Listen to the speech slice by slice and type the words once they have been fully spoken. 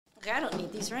Okay, I don't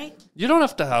need these, right? You don't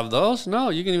have to have those. No,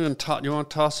 you can even toss. You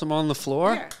want to toss them on the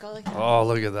floor? Here, go like that. Oh,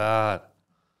 look at that.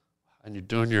 And you're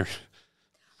doing your...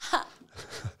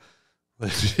 I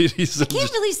can't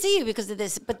really see you because of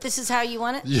this, but this is how you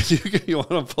want it? You want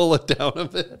to pull it down a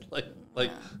bit? Like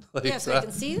yeah, so I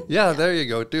can see you? Yeah, there you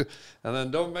go, too. And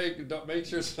then don't make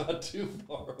sure it's not too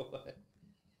far away.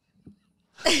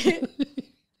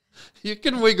 You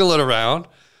can wiggle it around.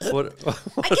 What?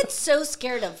 I get so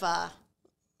scared of,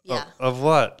 Of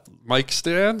what? Mic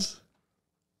stands?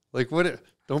 Like what?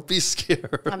 Don't be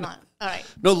scared. I'm not. All right.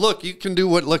 No, look, you can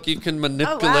you can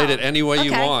manipulate it any way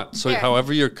you want. So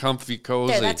however you're comfy,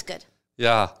 cozy. There, that's good.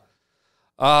 Yeah.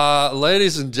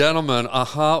 Ladies and gentlemen,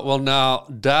 well now,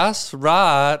 that's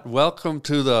right. Welcome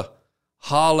to the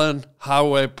Harland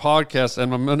Highway Podcast.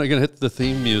 And I'm going to hit the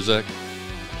theme music.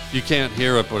 You can't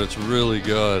hear it, but it's really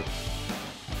good.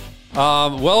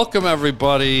 Welcome,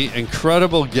 everybody.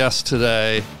 Incredible guest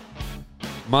today.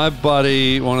 My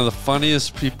buddy, one of the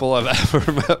funniest people I've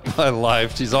ever met in my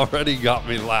life. She's already got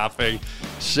me laughing.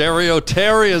 Cheri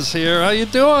Oteri is here. How you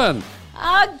doing?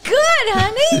 Good,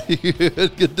 honey.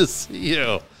 Good to see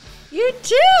you. You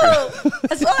too.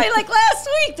 That's why I like last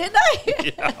week, didn't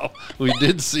I? Yeah, we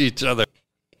did see each other.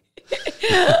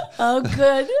 Oh,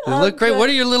 good. They look great. What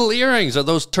are your little earrings? Are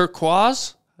those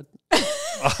turquoise?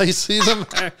 I see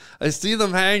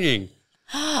them hanging.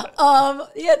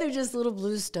 Yeah, they're just little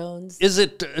blue stones.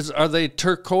 Are they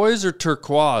turquoise or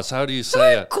turquoise? How do you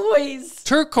say it? Turquoise.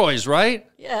 Turquoise, right?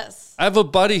 Yes. I have a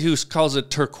buddy who calls it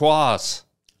turquoise.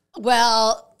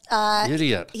 Well,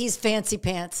 idiot. He's fancy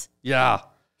pants. Yeah.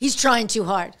 He's trying too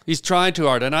hard.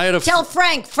 And I had Tell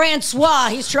Francois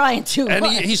he's trying too hard.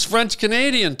 And he's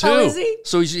French-Canadian, too. Oh, is he?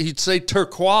 So he'd say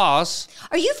turquoise.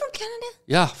 Are you from Canada?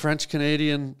 Yeah,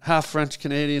 French-Canadian, half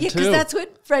French-Canadian, too. Yeah, because that's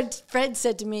what Fred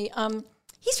said to me.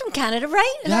 He's from Canada,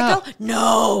 right? And I go,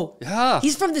 no. Yeah.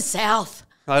 He's from the South.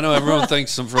 I know everyone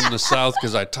thinks I'm from the South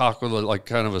because I talk with like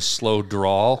kind of a slow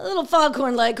drawl. A little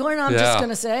foghorn leghorn, I'm just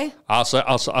going to say. I'll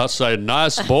say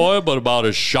nice boy, but about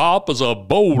as sharp as a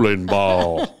bowling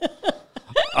ball.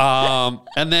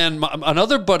 And then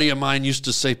another buddy of mine used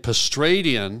to say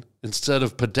pedestrian instead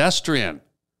of pedestrian.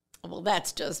 Well,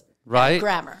 that's just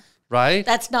grammar. Right?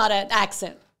 That's not an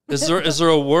accent. Is there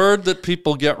a word that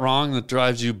people get wrong that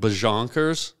drives you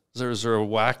bajonkers? Is there a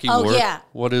wacky word? Oh, yeah.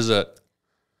 What is it?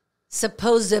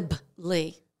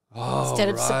 Supposedly. Instead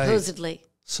of supposedly.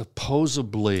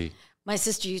 Supposedly. My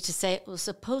sister used to say, well,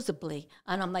 supposedly.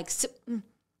 And I'm like,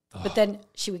 but then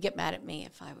she would get mad at me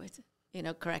if I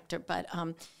would, correct her. But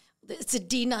it's a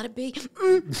D, not a B.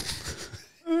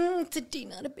 It's a D,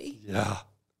 not a B. Yeah.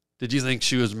 Did you think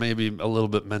she was maybe a little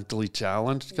bit mentally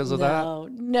challenged because of that?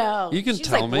 No. You can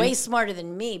tell me. She's way smarter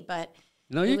than me, but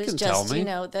no, you can tell me.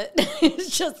 That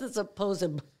it's just the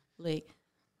supposedly.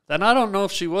 Then I don't know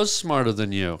if she was smarter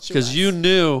than you because you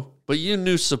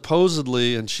knew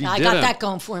supposedly, and she didn't. I got that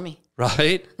going for me.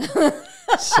 Right?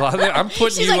 So I'm putting you up there.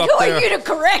 She's like, who are you to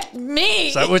correct me?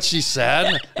 Is that what she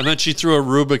said? And then she threw a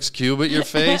Rubik's Cube at your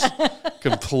face,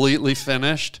 completely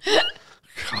finished.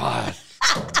 God.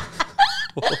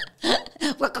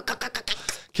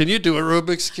 Can you do a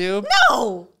Rubik's Cube?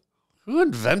 No. Who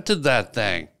invented that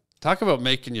thing? Talk about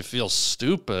making you feel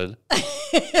stupid.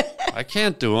 I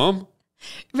can't do them.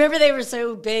 Remember they were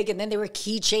so big and then they were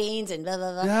keychains and blah,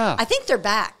 blah, blah. Yeah. I think they're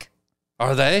back.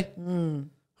 Are they?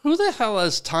 Who the hell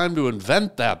has time to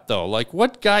invent that, though? Like,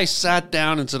 what guy sat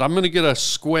down and said, I'm going to get a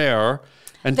square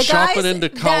and chop it into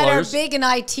colors? That are big in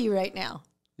IT right now.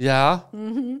 Yeah?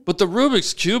 Mm-hmm. But the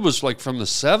Rubik's Cube was like from the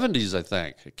 70s, I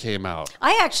think, it came out.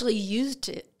 I actually used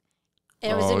it.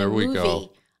 It was in a movie.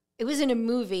 Go. It was in a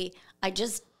movie. I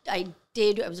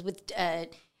was with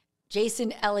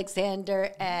Jason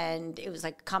Alexander, and it was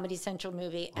like a Comedy Central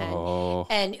movie.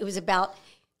 And it was about,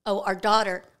 our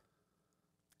daughter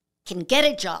can get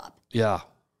a job. Yeah.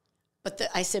 But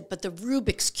I said, but the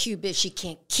Rubik's Cube is she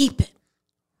can't keep it.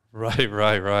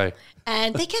 Right.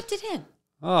 And they kept it in.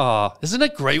 Oh, isn't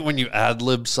it great when you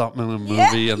ad-lib something in a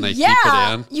movie and they keep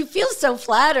it in? You feel so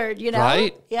flattered,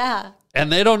 Right? Yeah.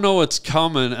 And they don't know it's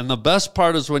coming. And the best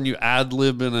part is when you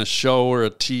ad-lib in a show or a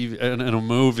TV, in a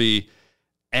movie,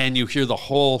 and you hear the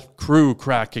whole crew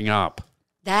cracking up.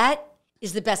 That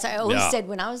is the best. I always said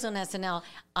when I was on SNL,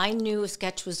 I knew a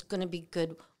sketch was going to be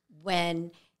good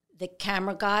when the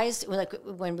camera guys, like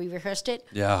when we rehearsed it,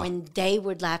 when they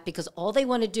would laugh because all they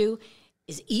want to do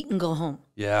is eat and go home.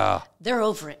 Yeah. They're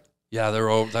over it. Yeah, they're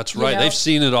over. That's right. They've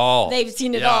seen it all. They've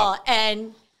seen it all.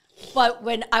 But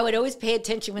when I would always pay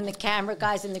attention when the camera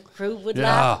guys and the crew would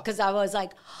laugh because I was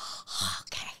like,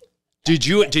 okay. Did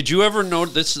you ever know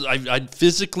this? I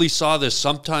physically saw this.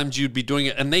 Sometimes you'd be doing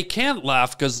it, and they can't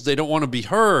laugh because they don't want to be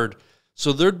heard.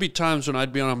 So there'd be times when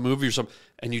I'd be on a movie or something,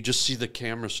 and you just see the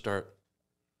camera start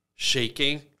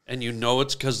shaking, and you know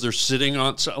it's because they're sitting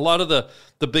on. So a lot of the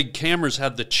big cameras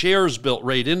had the chairs built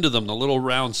right into them, the little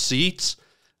round seats,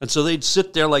 and so they'd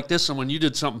sit there like this. And when you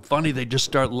did something funny, they'd just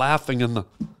start laughing, and the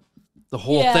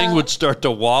whole thing would start to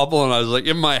wobble. And I was like,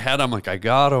 in my head, I'm like, I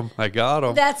got him.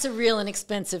 That's a real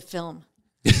inexpensive film.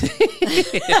 It's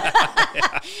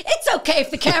okay if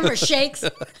the camera shakes.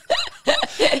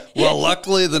 Well,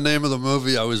 luckily, the name of the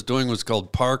movie I was doing was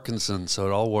called Parkinson, so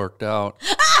it all worked out.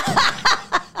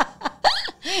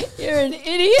 You're an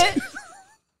idiot.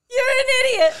 You're an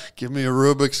idiot. Give me a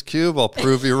Rubik's Cube. I'll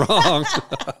prove you wrong.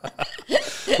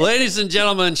 Ladies and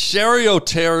gentlemen, Cheri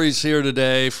Oteri's here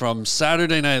today from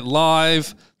Saturday Night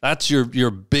Live. That's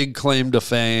your big claim to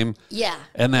fame. Yeah.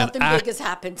 And then nothing big has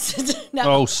happened. No.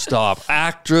 Oh, stop.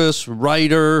 Actress,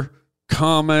 writer,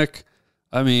 comic.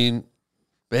 I mean,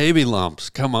 baby lumps.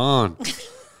 Come on.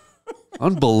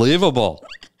 Unbelievable.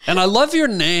 And I love your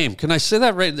name. Can I say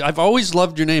that right? I've always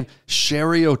loved your name,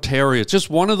 Cheri Oteri. It's just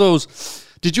one of those.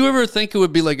 Did you ever think it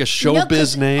would be like a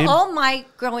showbiz name? All my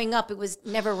growing up, it was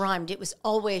never rhymed. It was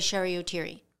always Cheri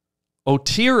Oteri.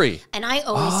 Oteri. And I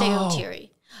always say Oteri.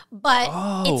 But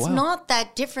it's not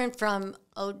that different from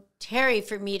Oteri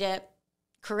for me to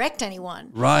correct anyone.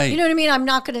 Right. You know what I mean? I'm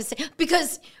not going to say,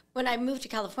 because when I moved to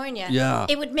California,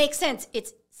 it would make sense.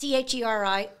 It's Cheri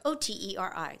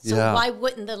Oteri. So why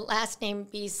wouldn't the last name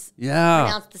be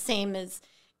pronounced the same as,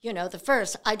 the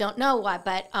first? I don't know why.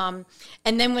 But, and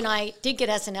then when I did get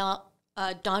SNL,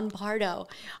 Don Pardo,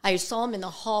 I saw him in the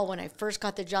hall when I first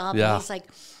got the job. And he's like,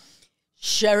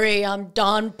 Cheri, I'm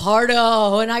Don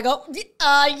Pardo. And I go,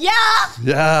 yeah.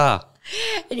 Yeah.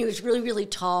 And he was really, really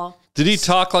tall. Did he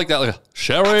talk like that? Like,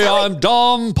 Cheri, I'm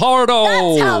Don Pardo.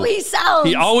 That's how he sounds.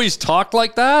 He always talked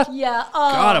like that? Yeah.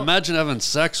 God, imagine having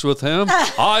sex with him.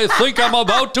 I think I'm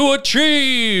about to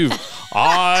achieve.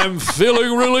 I'm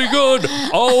feeling really good.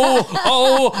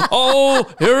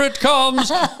 Oh, here it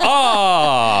comes.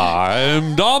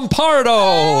 I'm Don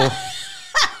Pardo.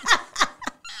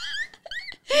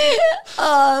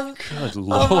 Good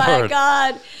Lord. Oh my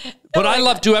God. But I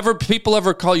love, people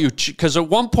ever call you, because at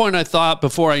one point I thought,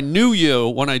 before I knew you,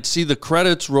 when I'd see the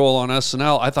credits roll on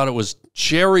SNL, I thought it was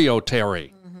Cheri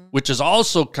Oteri, which is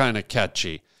also kind of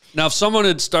catchy. Now, if someone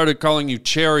had started calling you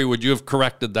Cheri, would you have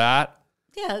corrected that?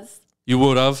 Yes. You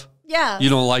would have? Yeah. You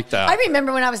don't like that? I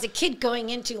remember when I was a kid going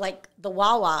into like the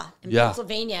Wawa in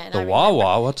Pennsylvania. And the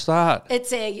Wawa? What's that?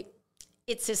 It's a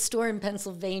store in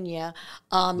Pennsylvania.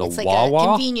 It's like Wawa? a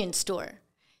convenience store.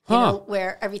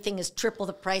 Where everything is triple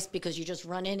the price because you just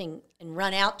run in and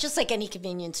run out, just like any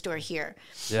convenience store here.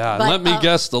 Yeah, but, let me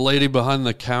guess, the lady behind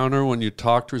the counter, when you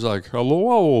talk to her, is like,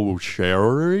 hello,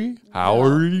 Cheri, how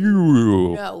are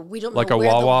you? No, we don't like know a where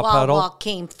Wawa the Wawa pedal?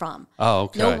 Came from. Oh,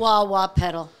 okay. No Wawa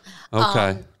pedal.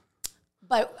 Okay.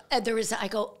 But I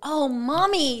go, oh,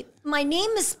 Mommy, my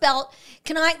name is spelled,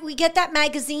 we get that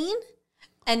magazine?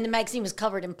 And the magazine was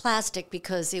covered in plastic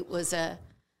because it was a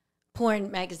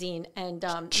porn magazine, and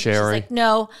she's like,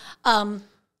 no,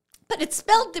 but it's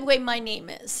spelled the way my name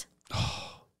is.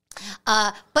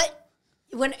 But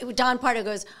when Don Pardo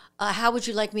goes, how would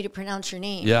you like me to pronounce your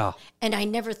name? Yeah. And I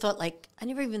never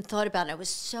even thought about it. I was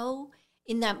so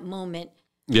in that moment.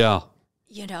 Yeah.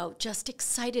 Just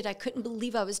excited. I couldn't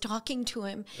believe I was talking to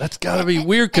him. That's got to be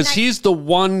weird, because he's the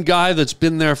one guy that's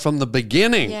been there from the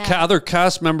beginning. Yeah. Other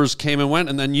cast members came and went,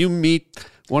 and then you meet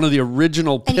one of the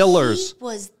original pillars. He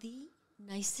was the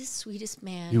nicest, sweetest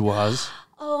man. He was?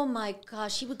 Oh, my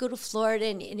gosh. He would go to Florida,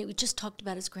 and he just talked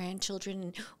about his grandchildren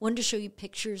and wanted to show you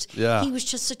pictures. Yeah. He was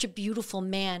just such a beautiful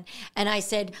man. And I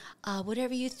said,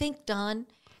 whatever you think, Don.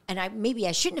 And maybe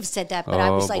I shouldn't have said that, but I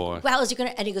was like, wow, is he going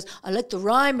to? And he goes, I like the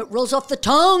rhyme. It rolls off the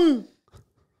tongue.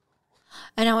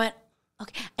 And I went,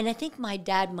 okay. And I think my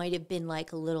dad might have been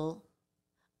like a little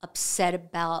upset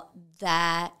about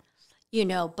that,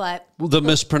 but. Well, the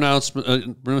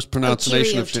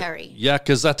mispronunciation of Oteri. Yeah,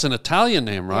 because that's an Italian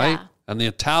name, right? Yeah. And the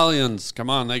Italians, come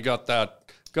on, they got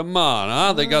that. Come on,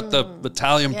 huh? They got the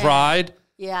Italian pride.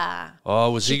 Yeah.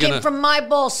 Oh, was he going to? Came from my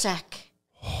ball sack.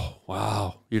 Oh,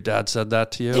 wow. Your dad said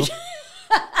that to you?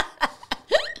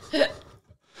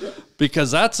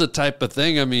 Because that's the type of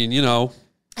thing, I mean,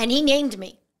 And he named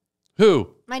me.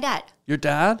 Who? My dad. Your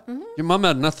dad? Mm-hmm. Your mom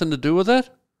had nothing to do with it?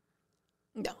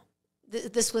 No.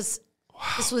 This was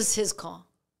his call.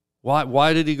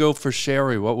 Why did he go for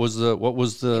Cheri? What was the? It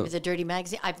was a dirty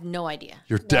magazine. I have no idea.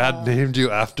 Your dad named you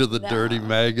after the dirty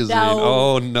magazine. No.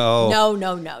 Oh no.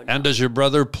 No. And does your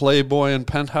brother Playboy and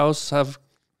Penthouse have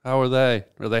How are they?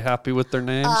 Are they happy with their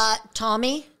names?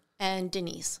 Tommy and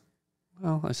Denise.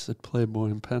 Well, I said Playboy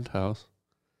and Penthouse.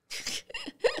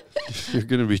 You're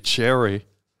going to be Cheri.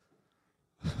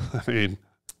 I mean...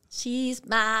 She's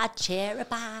my cherry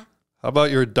pie. How about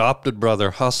your adopted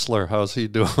brother, Hustler? How's he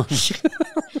doing?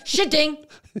 Shitting.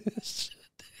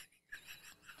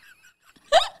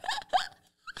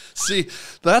 See,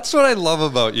 that's what I love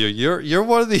about you. You're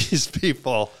one of these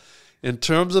people, in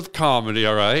terms of comedy,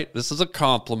 all right? This is a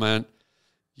compliment.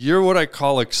 You're what I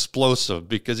call explosive,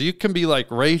 because you can be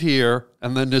like right here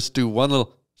and then just do one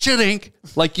little shitting.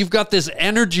 Like you've got this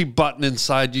energy button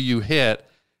inside you hit,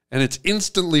 and it's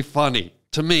instantly funny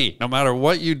to me, no matter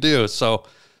what you do. So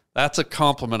that's a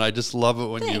compliment. I just love it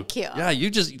when Thank you. Yeah,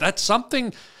 that's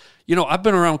something, I've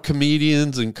been around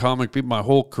comedians and comic people my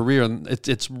whole career, and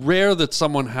it's rare that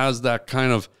someone has that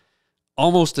kind of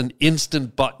almost an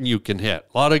instant button you can hit.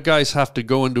 A lot of guys have to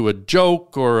go into a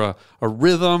joke or a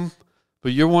rhythm,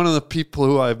 but you're one of the people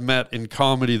who I've met in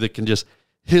comedy that can just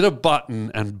hit a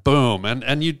button and boom.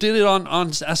 And you did it on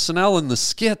SNL in the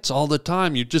skits all the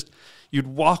time. You'd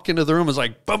walk into the room, it's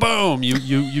like, boom,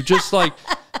 you just like,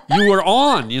 you were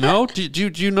on, Do you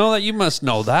know that? You must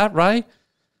know that, right?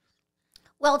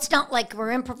 Well, it's not like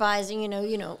we're improvising,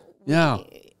 Yeah.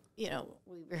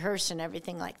 We rehearse and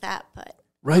everything like that, but.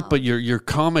 Right, but your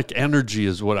comic energy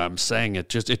is what I'm saying.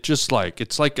 It's like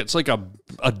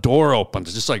a door opens.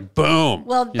 It's just like, boom.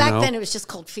 Well, back then it was just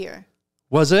called fear.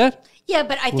 Was it? Yeah,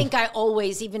 but I think I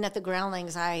always, even at the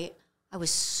Groundlings, I was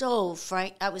so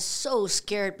frightened. I was so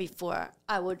scared before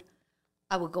I would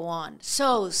go on.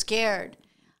 So scared.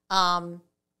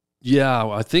 Yeah,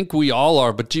 I think we all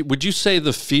are. But would you say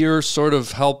the fear sort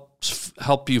of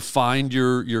help you find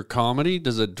your comedy?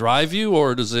 Does it drive you,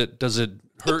 or does it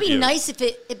hurt you?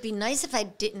 It'd be nice if I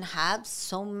didn't have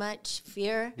so much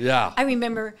fear. Yeah. I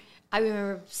remember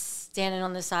standing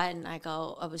on the side, and I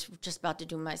was just about to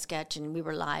do my sketch, and we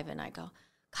were live, and I go,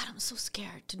 God, I'm so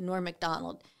scared, to Norm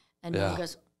Macdonald. And he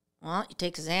goes, well, you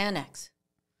take Xanax.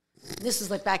 This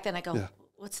was like back then. I go,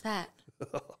 what's that?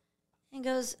 He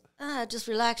goes, just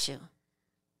relax you.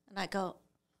 And I go,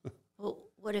 well,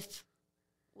 what if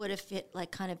it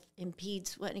like kind of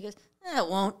impedes what? And he goes, it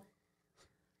won't.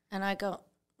 And I go,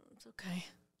 it's okay.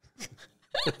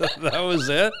 That was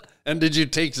it? And did you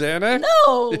take Xanax?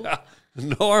 No. Yeah.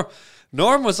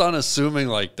 Norm was unassuming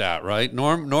like that, right?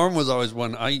 Norm was always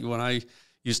when I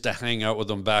used to hang out with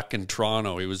him back in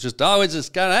Toronto. He was just always this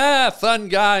kind of fun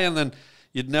guy, and then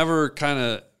you'd never kind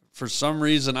of, for some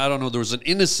reason, I don't know, there was an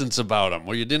innocence about him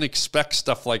where you didn't expect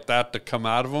stuff like that to come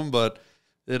out of him, but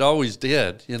it always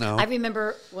did, I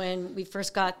remember when we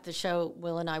first got the show,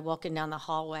 Will and I walking down the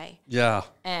hallway. Yeah.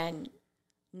 And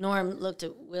Norm looked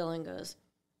at Will and goes, is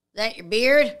that your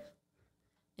beard?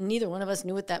 And neither one of us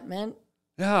knew what that meant.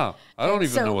 Yeah. I don't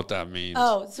even know what that means.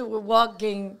 Oh, so we're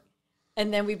walking,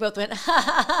 and then we both went, ha,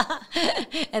 ha, ha.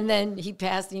 And then he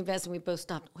passed, and we both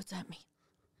stopped. What's that mean?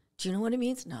 Do you know what it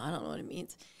means? No, I don't know what it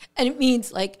means. And it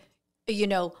means, like,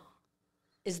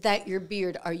 is that your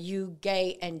beard? Are you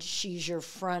gay and she's your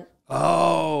front?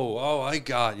 Oh, I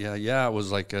got you. Yeah, it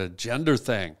was like a gender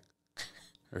thing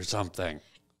or something.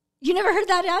 You never heard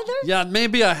that either? Yeah,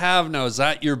 maybe I have now. Is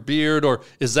that your beard, or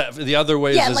is that the other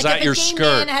way? Yeah, is like that if your a gay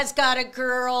skirt? Man has got a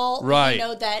girl, right?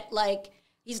 That like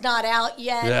he's not out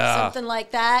yet, yeah. something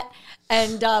like that.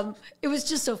 And it was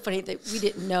just so funny that we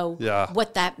didn't know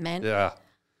what that meant. Yeah.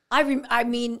 I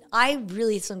mean, I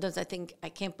really sometimes I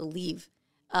can't believe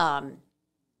how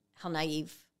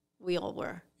naive we all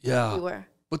were. Yeah, we were.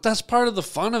 But that's part of the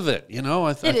fun of it, It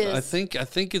is. I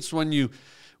think it's when you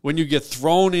get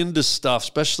thrown into stuff,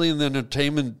 especially in the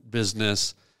entertainment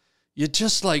business, you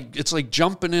just like, it's like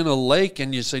jumping in a lake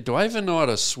and you say, do I even know how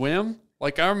to swim?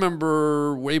 Like I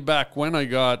remember way back when I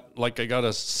got a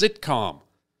sitcom,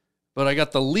 but I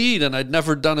got the lead and I'd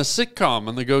never done a sitcom,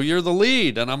 and they go, you're the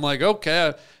lead. And I'm like,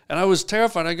 okay. And I was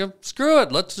terrified. I go, screw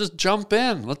it. Let's just jump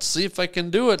in. Let's see if I can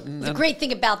do it. The great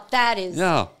thing about that is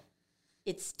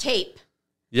it's tape.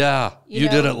 Yeah. You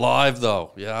did it live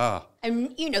though. Yeah.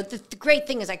 And, the great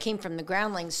thing is I came from the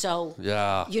Groundlings, so,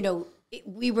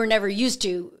 we were never used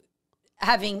to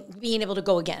being able to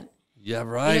go again. Yeah,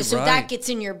 right, so that gets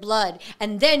in your blood.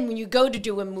 And then when you go to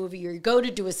do a movie or you go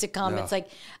to do a sitcom, it's like,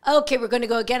 okay, we're going to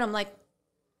go again. I'm like,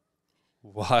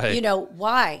 why?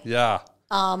 Why? Yeah.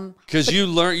 Because you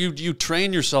learn, you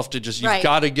train yourself to just, you've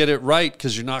got to get it right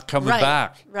because you're not coming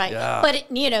back. Right. Yeah. But,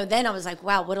 then I was like,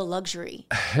 wow, what a luxury.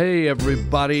 Hey,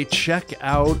 everybody, check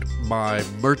out my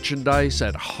merchandise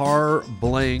at harbling.com.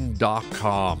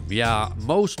 Yeah,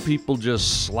 most people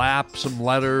just slap some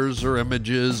letters or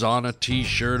images on a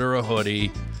t-shirt or a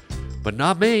hoodie. But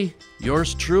not me.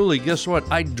 Yours truly. Guess what?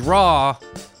 I draw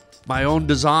my own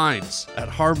designs. At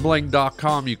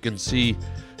hardbling.com, you can see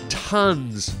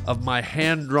tons of my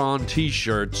hand-drawn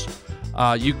t-shirts.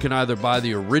 You can either buy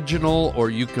the original or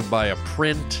you can buy a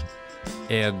print.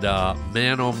 And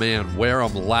man, oh man, wear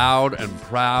them loud and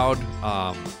proud.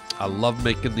 I love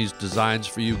making these designs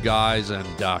for you guys and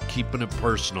keeping it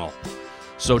personal.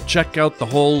 So check out the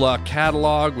whole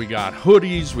catalog. We got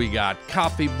hoodies, we got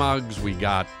coffee mugs, we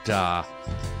got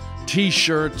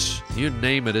t-shirts, you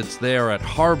name it, it's there at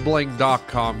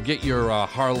harbling.com. Get your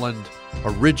Harland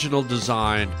original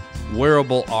design,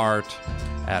 wearable art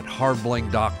at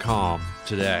harbling.com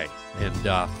today. And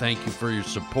thank you for your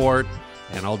support,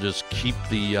 and I'll just keep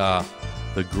the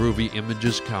groovy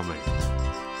images coming.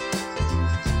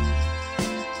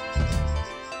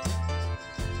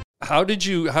 How did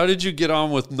you get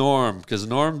on with Norm? Because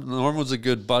Norm was a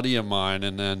good buddy of mine,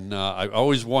 and then I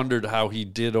always wondered how he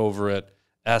did over at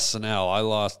SNL. I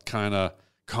lost kind of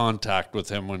contact with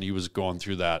him when he was going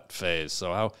through that phase.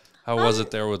 So how was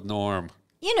it there with Norm?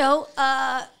 You know,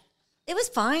 it was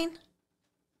fine.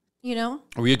 You know,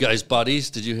 were you guys buddies?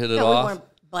 Did you hit it off? No, we weren't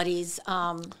buddies.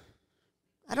 I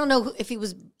don't know if he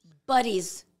was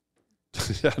buddies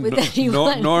with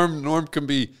anyone. Norm can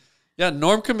be. Yeah,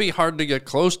 Norm can be hard to get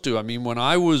close to. I mean, when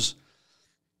I was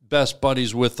best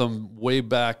buddies with him way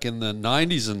back in the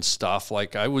 90s and stuff,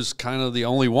 like I was kind of the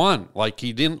only one. Like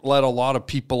he didn't let a lot of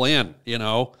people in, you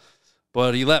know,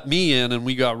 but he let me in and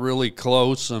we got really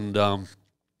close. And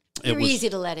You're easy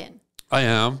to let in. I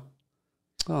am.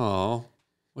 Oh,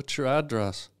 what's your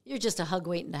address? You're just a hug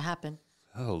waiting to happen.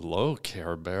 Hello,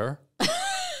 Care Bear.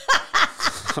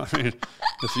 I mean,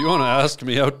 if you want to ask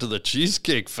me out to the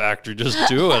Cheesecake Factory, just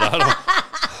do it.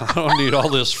 I don't need all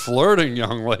this flirting,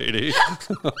 young lady.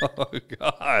 Oh,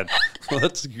 God.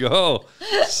 Let's go.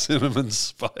 Cinnamon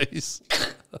spice.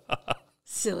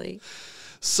 Silly.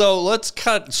 So let's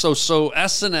cut. So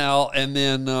SNL, and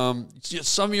then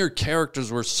some of your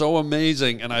characters were so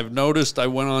amazing, and I've noticed I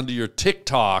went onto your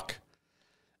TikTok,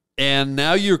 and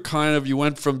now you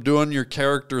went from doing your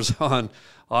characters on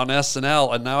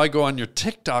SNL, and now I go on your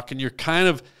TikTok, and you're kind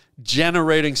of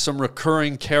generating some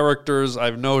recurring characters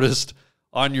I've noticed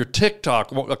on your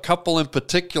TikTok. A couple in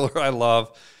particular I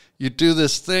love. You do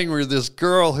this thing where this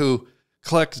girl who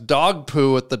collects dog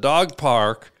poo at the dog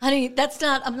park. Honey,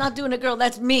 I'm not doing a girl,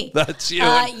 that's me. That's you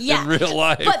in real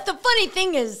life. But the funny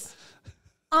thing is,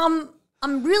 I'm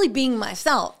really being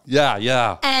myself.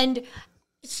 Yeah. And,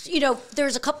 you know,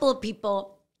 there's a couple of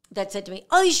people that said to me,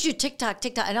 "Oh, you should do TikTok."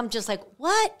 And I'm just like,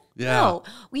 what? Yeah. No.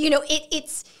 Well, you know,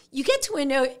 it's, you get to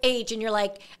an age and you're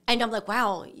like, and I'm like,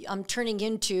 wow, I'm turning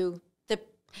into the,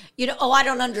 you know, oh, I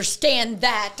don't understand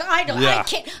that. I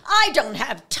don't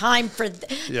have time for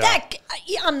that.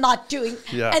 I'm not doing.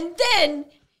 Yeah. And then,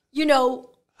 you know,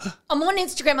 I'm on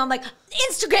Instagram. I'm like,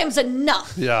 Instagram's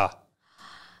enough. Yeah.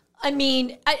 I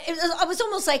mean, I was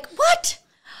almost like, what?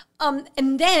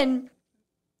 And then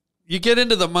you get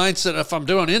into the mindset, if I'm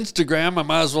doing Instagram, I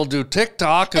might as well do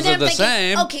TikTok because they're the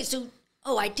same. Okay, so,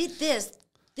 I did this.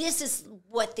 This is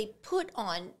what they put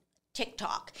on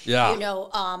TikTok. Yeah. You know,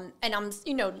 and I'm,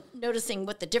 you know, noticing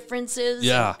what the difference is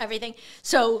and everything.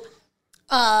 So,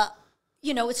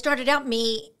 you know, it started out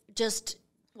me just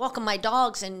walking my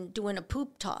dogs and doing a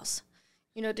poop toss,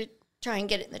 you know, to try and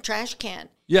get it in the trash can.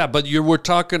 Yeah, but we're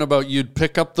talking about you'd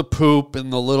pick up the poop in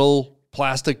the little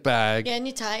plastic bag. Yeah, and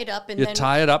you tie it up.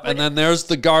 And then there's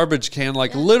the garbage can,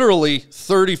 like literally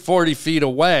 30, 40 feet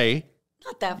away.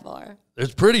 Not that far.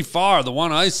 It's pretty far. The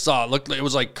one I saw, it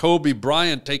was like Kobe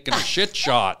Bryant taking a shit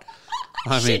shot.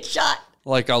 Shit shot.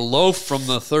 Like a loaf from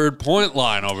the 3rd point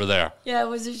line over there. Yeah, it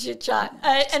was a shit shot.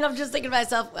 And I'm just thinking to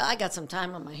myself, well, I got some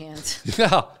time on my hands.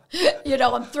 Yeah. You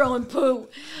know, I'm throwing poo.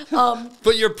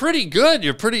 But you're pretty good.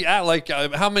 You're pretty,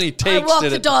 how many takes I walk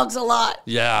the dogs a lot.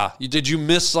 Yeah. Did you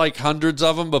miss like hundreds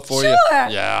of them before Sure.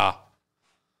 Yeah.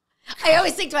 I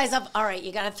always think to myself, all right,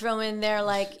 you got to throw in there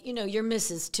like, you know, your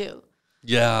misses too.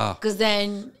 Yeah. Because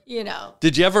then, you know.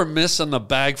 Did you ever miss and the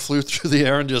bag flew through the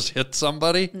air and just hit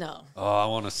somebody? No. Oh, I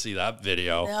want to see that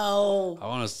video. No. I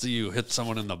want to see you hit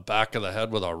someone in the back of the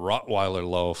head with a Rottweiler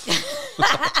loaf.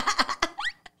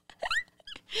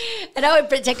 And I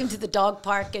would take them to the dog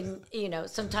park and, you know,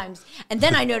 sometimes. And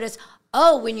then I notice,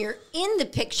 when you're in the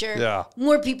picture,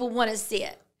 more people want to see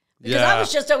it. Because I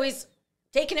was just always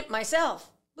taking it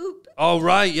myself. Boop. Oh,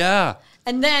 right, yeah.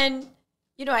 And then,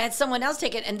 I had someone else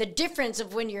take it, and the difference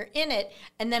of when you're in it,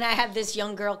 and then I have this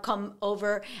young girl come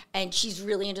over, and she's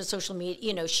really into social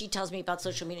media. She tells me about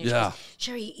social media. She goes,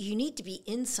 Cheri, you need to be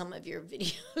in some of your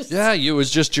videos. Yeah, it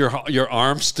was just your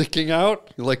arm sticking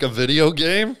out like a video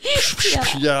game.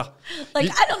 Yeah. Like,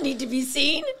 I don't need to be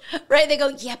seen, right? They go,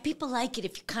 yeah, people like it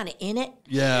if you're kind of in it.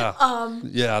 Yeah.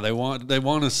 They want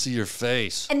to see your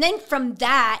face. And then from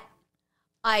that,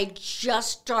 I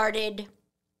just started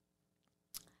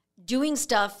doing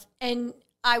stuff, and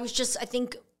I was just, I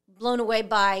think, blown away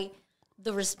by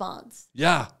the response.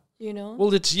 Yeah.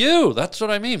 Well, it's you. That's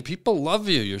what I mean. People love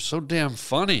you. You're so damn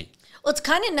funny. Well, it's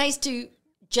kind of nice to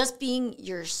just being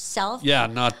yourself. Yeah,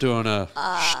 not doing a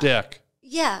shtick.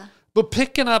 Yeah. But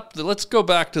picking up, let's go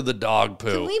back to the dog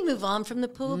poo. Can we move on from the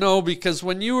poo? No, because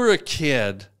when you were a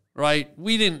kid, right,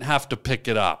 we didn't have to pick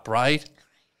it up, right?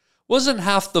 Wasn't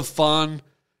half the fun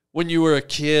when you were a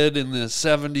kid in the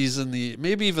 70s and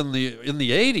maybe even in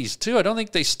the 80s too? I don't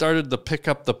think they started the pick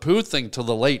up the poo thing till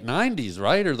the late 90s,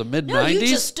 right? Or the mid 90s? No, you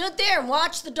just stood there and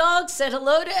watched the dog, said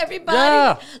hello to everybody.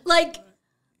 Yeah.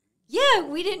 Yeah,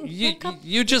 we didn't pick up.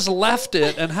 You just left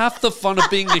it, and half the fun of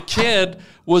being a kid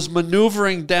was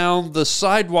maneuvering down the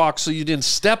sidewalk so you didn't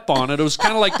step on it. It was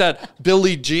kind of like that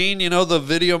Billie Jean, the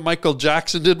video Michael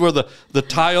Jackson did where the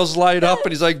tiles light up,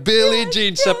 and he's like, Billie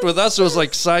Jean, except with us, it was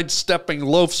like sidestepping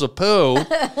loaves of poo.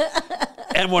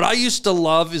 And what I used to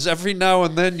love is every now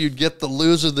and then you'd get the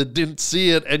loser that didn't see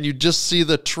it, and you'd just see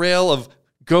the trail of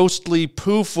ghostly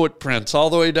poo footprints all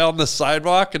the way down the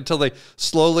sidewalk until they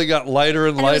slowly got lighter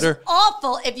and lighter. It was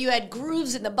awful if you had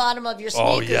grooves in the bottom of your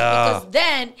sneakers, because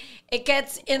then it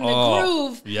gets in the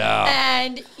groove. Yeah.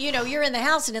 And, you're in the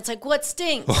house and it's like, what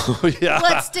stinks? Yeah.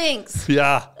 What stinks?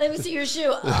 Yeah. Let me see your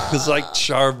shoe. It's like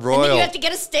charbroiled. And then you have to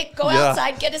get a stick, go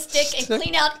outside, get a stick, and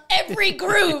clean out every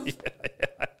groove.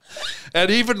 Yeah.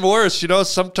 And even worse,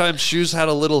 sometimes shoes had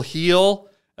a little heel,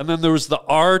 and then there was the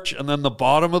arch, and then the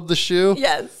bottom of the shoe.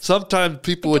 Yes. Sometimes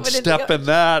people would step in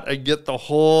that and get that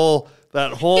whole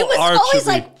arch. It was always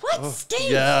like, what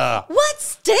stinks? Yeah. What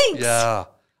stinks? Yeah.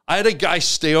 I had a guy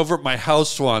stay over at my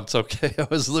house once, okay? I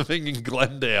was living in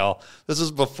Glendale. This is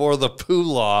before the poo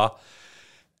law.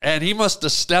 And he must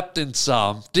have stepped in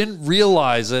some, didn't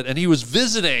realize it, and he was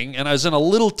visiting, and I was in a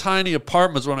little tiny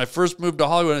apartment when I first moved to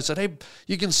Hollywood. And I said, hey,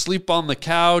 you can sleep on the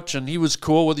couch, and he was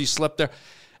cool with he slept there.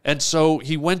 And so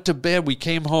he went to bed. We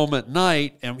came home at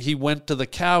night, and he went to the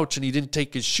couch, and he didn't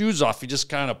take his shoes off. He just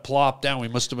kind of plopped down. We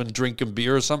must have been drinking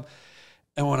beer or something.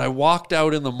 And when I walked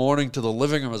out in the morning to the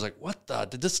living room, I was like, what the?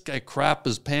 Did this guy crap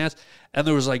his pants? And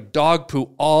there was like dog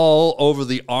poo all over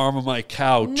the arm of my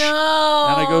couch. No.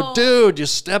 And I go, dude, you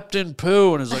stepped in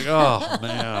poo. And it's like, oh,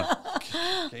 man.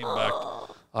 Came back.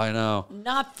 I know.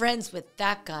 Not friends with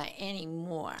that guy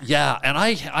anymore. Yeah, and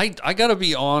I got to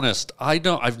be honest.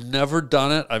 I've never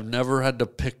done it. I've never had to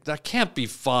pick. That can't be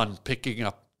fun, picking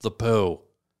up the poo.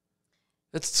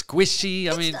 It's squishy.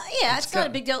 It's not a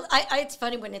big deal. It's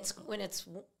funny when it's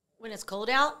cold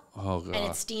out. Oh, God. And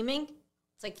it's steaming.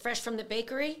 It's like fresh from the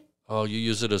bakery. Oh, you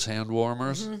use it as hand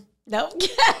warmers? Mm-hmm. No.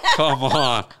 Come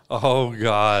on. Oh,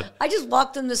 God. I just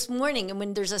walked in this morning, and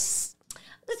when there's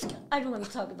I don't want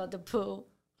to talk about the poo.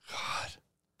 God.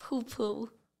 Poo.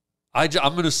 I'm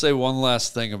going to say one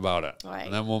last thing about it. All right.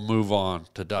 And then we'll move on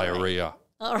to diarrhea.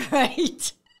 All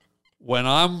right. When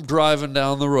I'm driving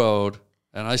down the road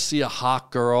and I see a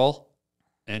hot girl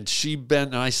and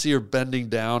I see her bending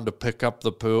down to pick up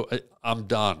the poo, I'm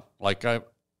done.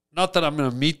 Not that I'm going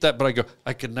to meet that, but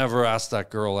I could never ask that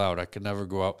girl out. I could never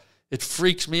go out. It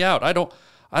freaks me out. I don't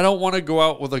want to go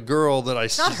out with a girl that I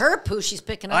see. It's not her poo she's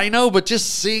picking up. I know, but just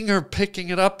seeing her picking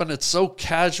it up, and it's so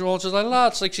casual. It's just like,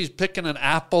 it's like she's picking an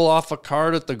apple off a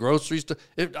cart at the grocery store.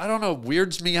 I don't know,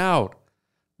 weirds me out.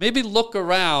 Maybe look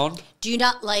around. Do you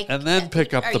not like... And then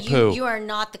pick up the poo. You are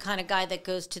not the kind of guy that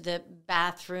goes to the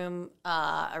bathroom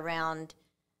around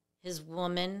his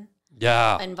woman.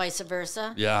 Yeah. And vice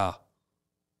versa. Yeah.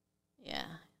 Yeah.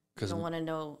 You don't want to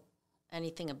know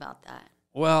anything about that.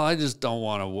 Well, I just don't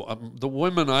want to. The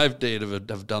women I've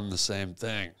dated have done the same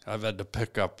thing. I've had to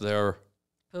pick up their...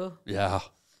 Poo? Yeah.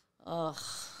 Ugh.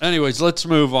 Anyways, let's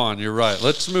move on. You're right.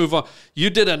 Let's move on.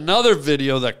 You did another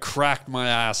video that cracked my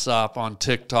ass up on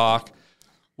TikTok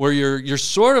where you're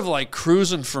sort of like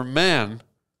cruising for men,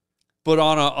 but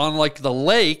on like the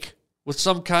lake with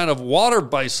some kind of water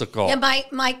bicycle. Yeah,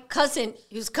 my cousin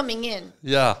who's coming in.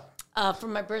 Yeah. For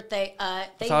my birthday.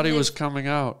 They thought he was coming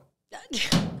out.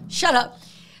 Shut up.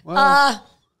 Well.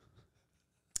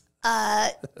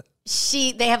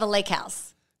 They have a lake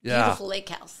house. Yeah. Beautiful lake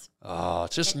house. Oh,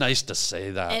 it's just nice to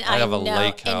say that. And I have a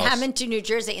lake house. In Hamilton, New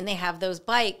Jersey, and they have those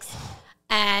bikes.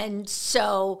 And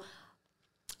so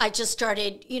I just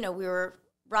started, we were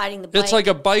riding the bike. It's like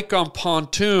a bike on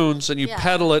pontoons, and you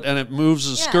pedal it, and it moves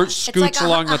and scoots like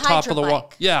along the top of the water.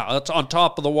 Yeah, it's on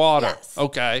top of the water. Yes.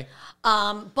 Okay.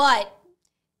 But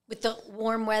with the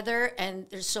warm weather and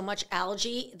there's so much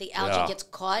algae, the algae gets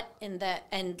caught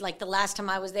and like the last time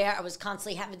I was there, I was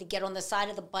constantly having to get on the side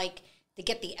of the bike to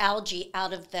get the algae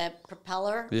out of the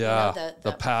propeller. Yeah,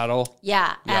 the paddle.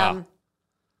 Yeah.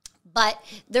 But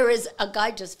there is a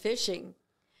guy just fishing,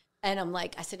 and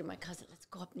I said to my cousin, let's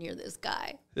go up near this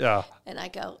guy. Yeah. And I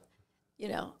go,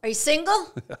 are you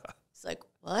single? Yeah. He's like,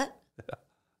 what? Yeah.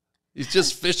 He's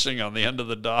just fishing on the end of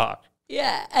the dock.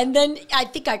 Yeah. And then I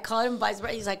think I caught him by his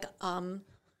breath. He's like, And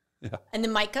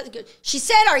then my cousin goes, she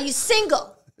said, are you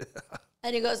single? Yeah.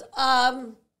 And he goes,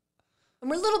 and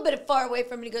we're a little bit far away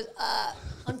from it. He goes,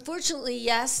 unfortunately,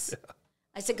 yes. Yeah.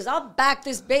 I said, because I'll back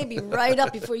this baby right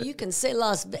up before you can say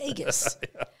Las Vegas.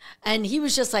 Yeah. And he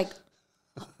was just like,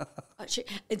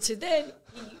 and so then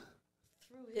he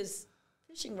threw his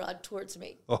fishing rod towards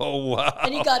me. Oh, wow.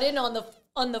 And he got in on the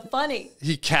funny.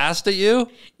 He cast at you?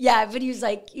 Yeah, but he was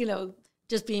like,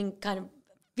 just being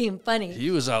funny.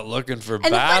 He was out looking for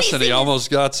bass, and he almost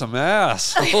got some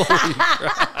ass. Holy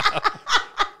crap.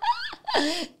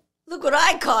 Look what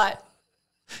I caught.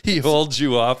 He holds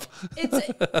you up. It's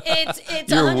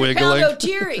 100-pound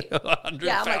Oteri.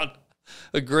 100-pound.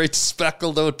 A great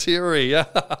speckled Oteri. Yeah.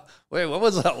 Wait, what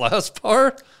was that last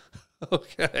part?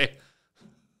 Okay.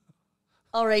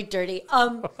 All right, Dirty.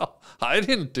 I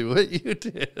didn't do it. You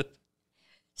did.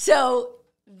 So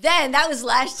then, that was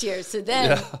last year. So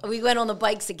then we went on the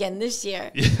bikes again this year.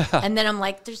 Yeah. And then I'm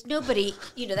like, there's nobody,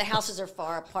 the houses are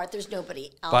far apart. There's nobody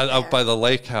out there. Out by the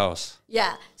lake house.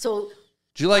 Yeah. So.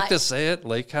 Do you like to say it,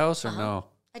 lake house, or no?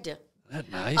 I do. Isn't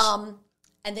that nice?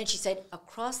 And then she said,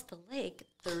 across the lake,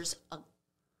 there's a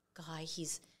guy.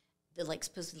 He's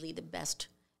supposedly the best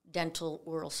dental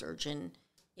oral surgeon,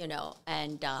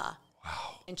 and wow.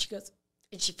 And she goes,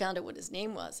 and she found out what his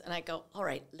name was, and I go, all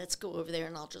right, let's go over there,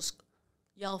 and I'll just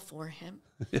yell for him.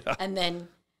 Yeah. And then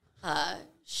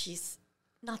she's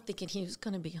not thinking he was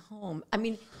going to be home. I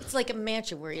mean, it's like a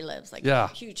mansion where he lives, a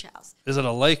huge house. Is it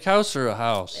a lake house or a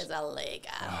house? It's a lake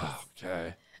house. Oh,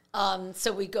 okay.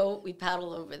 So we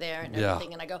paddle over there and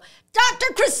everything, and I go,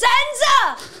 Dr.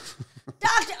 Crescenza!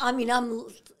 Doctor! I'm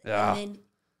and then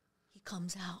he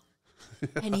comes out,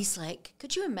 and he's like,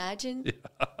 could you imagine?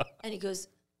 Yeah. And he goes,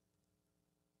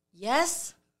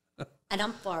 yes. And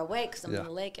I'm far away because I'm in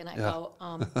the lake, and I go,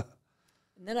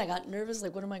 and then I got nervous,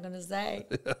 what am I going to say?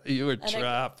 You were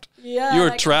trapped. You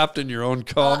were trapped in your own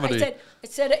comedy. I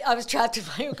said I was trapped in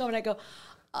my own comedy. I go,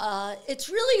 it's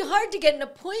really hard to get an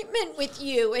appointment with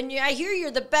you. And I hear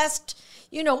you're the best,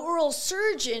 oral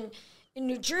surgeon in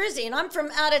New Jersey. And I'm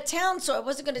from out of town, so I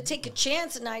wasn't going to take a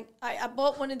chance. And I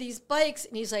bought one of these bikes.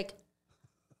 And he's like,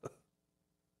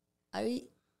 are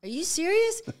you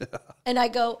serious? And I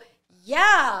go,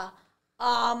 yeah.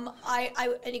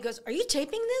 And he goes, are you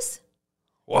taping this?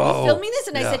 Whoa. Are you filming this?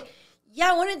 And I said,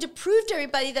 yeah, I wanted to prove to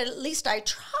everybody that at least I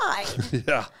tried.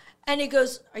 Yeah. And he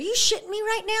goes, are you shitting me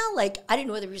right now? I didn't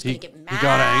know whether he was going to get mad. He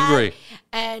got angry.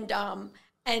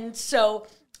 And so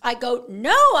I go,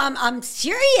 no, I'm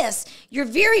serious. You're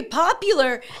very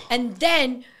popular. And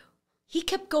then he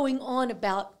kept going on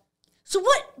about, so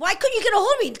what? Why couldn't you get a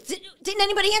hold of me? Didn't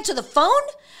anybody answer the phone?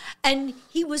 And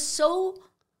he was so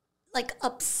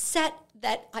upset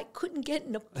that I couldn't get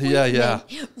an appointment. Yeah.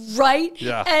 Right?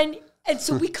 Yeah. And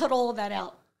so we cut all of that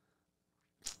out.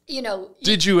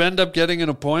 Did you end up getting an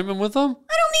appointment with him?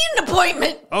 I don't need an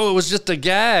appointment. Oh, it was just a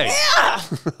gag. Yeah.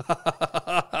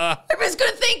 Everybody's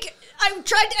going to think I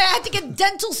had to get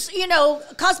dental,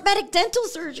 cosmetic dental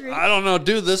surgery. I don't know.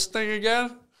 Do this thing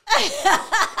again?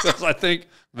 Because I think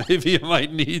maybe you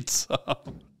might need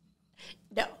some.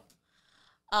 No.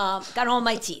 Got all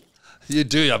my teeth. You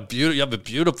do. You have a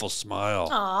beautiful smile.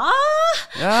 Aww.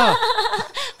 Yeah.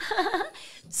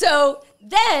 So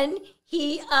then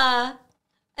he,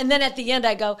 and then at the end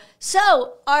I go,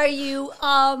 so are you,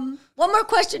 one more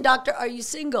question, doctor, are you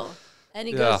single? And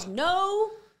he goes,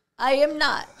 no, I am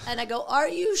not. And I go, are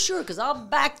you sure? Because I'll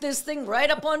back this thing right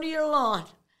up onto your lawn.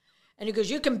 And he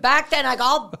goes, you can back that? And I go,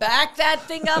 I'll back that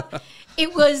thing up.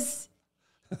 It was...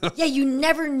 Yeah, you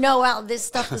never know how this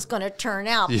stuff is going to turn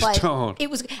out. You don't. It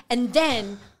was, and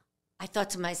then I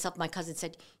thought to myself, my cousin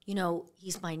said,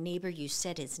 he's my neighbor. You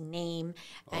said his name,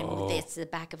 and it's the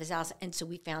back of his house. And so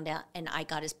we found out, and I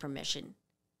got his permission.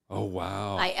 Oh,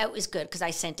 wow. It was good because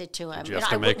I sent it to him. Did you have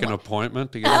to make an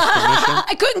appointment to get his permission?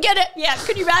 I couldn't get it. Yeah,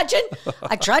 could you imagine?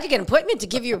 I tried to get an appointment to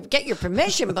get your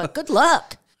permission, but good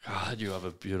luck. God, you have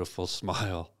a beautiful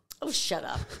smile. Oh, shut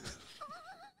up.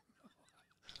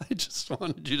 I just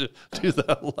wanted you to do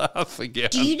that laugh again.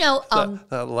 Do you know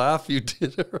that laugh you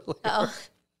did earlier?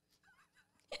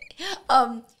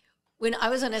 When I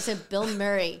was on SNL, Bill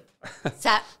Murray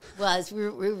we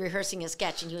were rehearsing a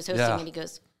sketch, and he was hosting, and he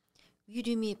goes, "Will you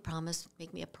do me a promise?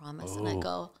 Make me a promise." And I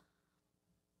go,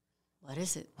 "What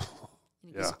is it?" And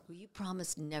he goes, "Will you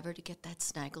promise never to get that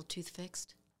snaggletooth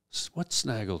fixed?" What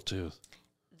snaggletooth?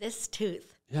 This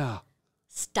tooth. Yeah.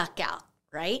 Stuck out,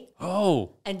 right?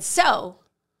 Oh. And so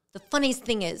the funniest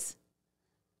thing is,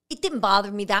 it didn't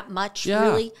bother me that much,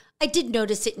 really. I did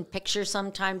notice it in pictures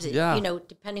sometimes,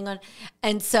 depending on.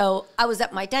 And so I was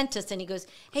at my dentist, and he goes,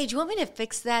 "Hey, do you want me to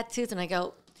fix that tooth?" And I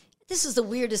go, "This is the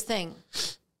weirdest thing.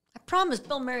 I promised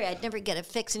Bill Murray I'd never get it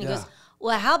fixed." And he goes,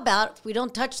 "Well, how about if we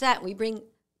don't touch that and we bring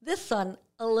this one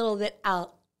a little bit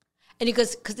out?" And he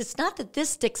goes, "Because it's not that this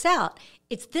sticks out.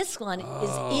 It's this one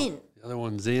is in. The other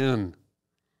one's in."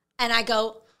 And I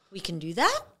go, "We can do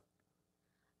that?"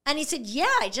 And he said,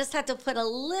 "Yeah, I just had to put a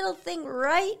little thing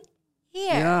right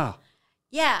here." Yeah.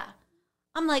 Yeah.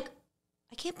 I'm like,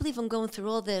 I can't believe I'm going through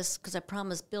all this because I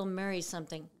promised Bill Murray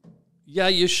something. Yeah,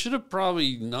 you should have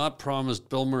probably not promised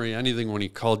Bill Murray anything when he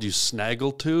called you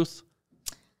snaggletooth.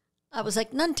 I was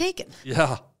like, none taken.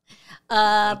 Yeah.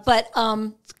 But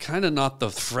it's kind of not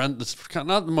it's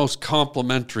not the most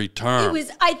complimentary term. It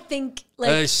was, I think, like,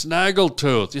 "Hey,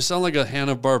 snaggletooth." You sound like a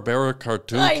Hanna-Barbera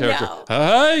cartoon character. Know.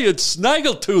 "Hey, it's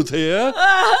snaggletooth here."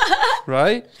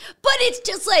 Right? But it's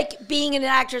just like being an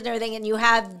actor and everything, and you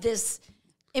have this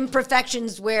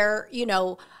imperfections where,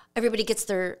 everybody gets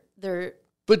their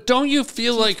But don't you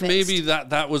feel like fixed. maybe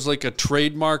that was like a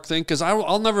trademark thing? Because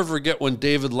I'll never forget when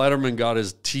David Letterman got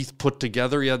his teeth put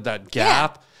together. He had that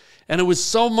gap. Yeah. And it was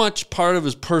so much part of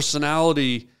his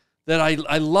personality that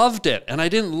I loved it. And I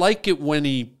didn't like it when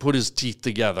he put his teeth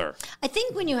together. I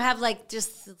think when you have like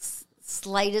just the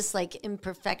slightest like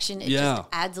imperfection, it just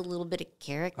adds a little bit of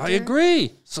character. I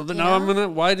agree. So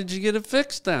then why did you get it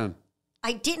fixed then?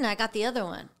 I didn't. I got the other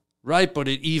one. Right, but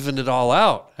it evened it all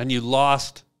out and you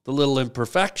lost the little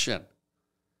imperfection.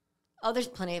 Oh, there's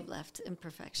plenty of left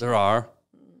imperfection. There are.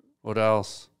 What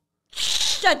else?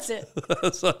 That's it.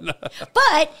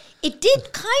 But it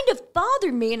did kind of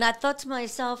bother me, and I thought to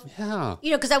myself,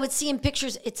 because I would see in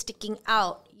pictures it sticking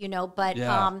out, but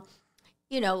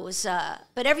it was,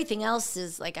 but everything else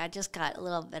is like I just got a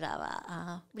little bit of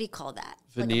a what do you call that?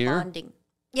 Veneer? Like a bonding.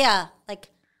 Yeah, but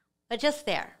just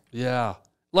there. Yeah.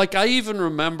 Like I even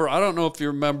remember, I don't know if you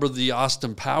remember the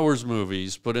Austin Powers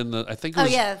movies, but I think it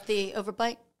was... Oh, yeah, the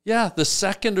overbite? Yeah, the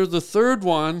second or the third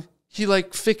one, he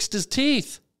fixed his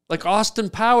teeth. Like Austin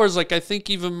Powers, I think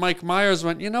even Mike Myers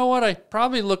went, "You know what? I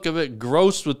probably look a bit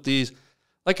gross with these."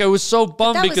 I was so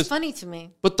bummed because... That was funny to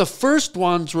me. But the first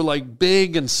ones were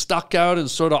big and stuck out and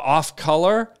sort of off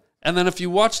color. And then if you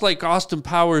watch Austin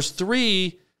Powers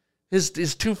 3,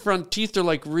 his two front teeth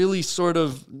are really sort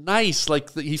of nice.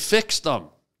 He fixed them.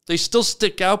 They still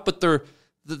stick out, but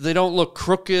they don't look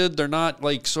crooked. They're not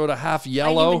sort of half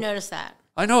yellow. I didn't even notice that.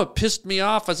 I know, it pissed me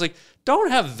off. I was like,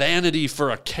 don't have vanity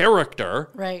for a character.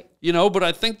 Right. But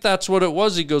I think that's what it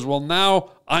was. He goes, "Well,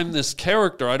 now I'm this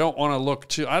character. I don't want to look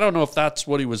too..." I don't know if that's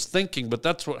what he was thinking, but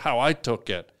that's how I took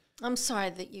it. I'm sorry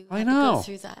that you had to go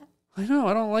through that. I know.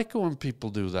 I don't like it when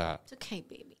people do that. It's okay,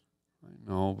 baby.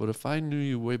 I know, but if I knew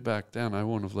you way back then, I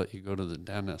wouldn't have let you go to the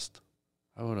dentist.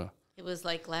 I would have... It was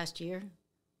last year.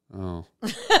 Oh.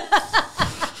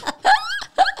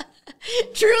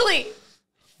 Truly.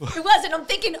 It wasn't. I'm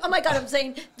thinking, oh my God, I'm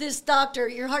saying, this doctor,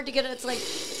 you're hard to get. It's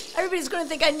everybody's going to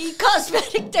think I need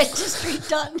cosmetic dentistry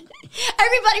done.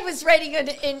 Everybody was writing and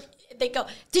they go,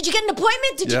 "Did you get an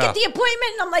appointment? Did you get the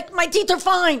appointment?" And I'm like, "My teeth are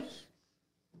fine."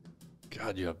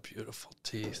 God, you have beautiful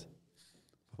teeth.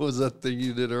 What was that thing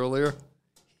you did earlier?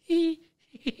 Do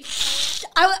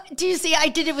you see? I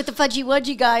did it with the Fudgy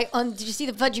Wudgy guy. Did you see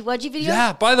the Fudgy Wudgy video?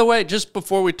 Yeah. By the way, just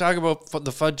before we talk about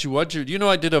the Fudgy Wudgy,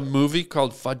 I did a movie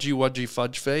called Fudgy Wudgy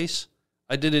Fudge Face.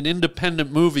 I did an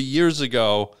independent movie years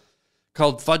ago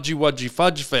called Fudgy Wudgy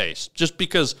Fudge Face, just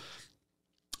because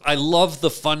I love the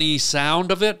funny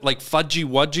sound of it, Fudgy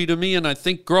Wudgy to me. And I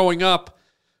think growing up,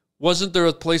 wasn't there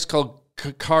a place called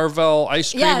Carvel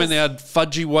Ice Cream and they had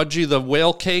Fudgy Wudgy, the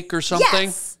whale cake or something?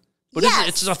 Yes. But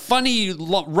it's a funny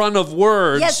run of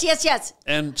words. Yes.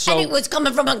 And it was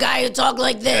coming from a guy who talked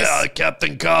like this. Yeah,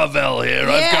 Captain Carvel here.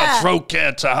 Yeah. I've got throat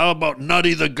cancer. How about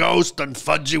Nutty the Ghost and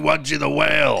Fudgy Wudgy the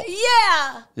Whale?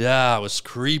 Yeah. Yeah, it was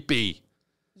creepy.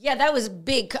 Yeah, that was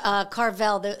big,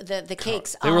 Carvel, the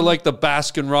cakes. They were like the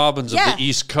Baskin Robbins of the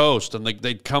East Coast. And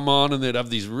they'd come on and they'd have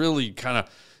these really kind of,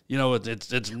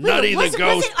 it's Nutty the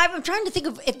Ghost. I'm trying to think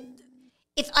of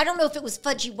I don't know if it was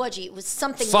Fudgy Wudgy. It was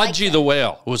something like Fudgy that. the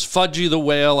Whale. It was Fudgy the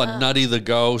Whale and Nutty the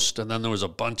Ghost, and then there was a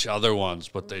bunch of other ones,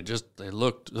 but they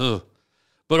looked, ugh.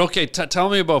 But okay, tell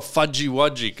me about Fudgy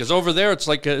Wudgy, because over there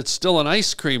it's still an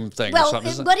ice cream thing or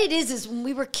something. What it is when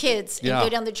we were kids and go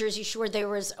down the Jersey Shore,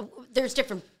 there's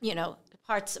different,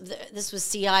 parts of this was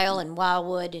Sea Isle and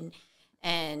Wildwood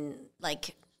and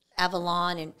like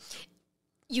Avalon, and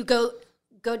you go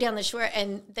down the shore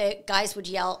and the guys would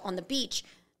yell on the beach.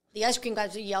 The ice cream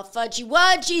guys would yell, Fudgy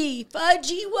Wudgy,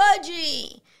 Fudgy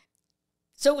Wudgy.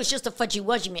 So it was just a Fudgy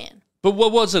Wudgy man. But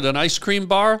what was it, an ice cream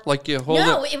bar? Like you hold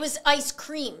No, it was ice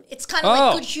cream. It's kind of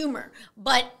like Good Humor,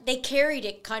 but they carried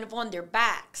it kind of on their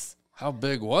backs. How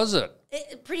big was it?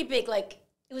 Pretty big. Like,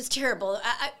 it was terrible.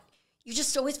 You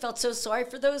just always felt so sorry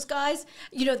for those guys.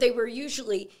 They were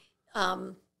usually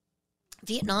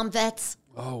Vietnam vets.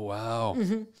 Oh, wow.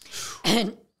 Mm-hmm.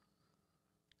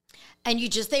 And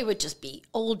they would just be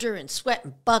older and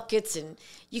sweating buckets, and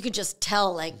you could just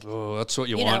tell, like... Oh, that's what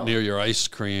you want near your ice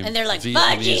cream. And they're like,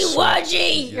 Fudgy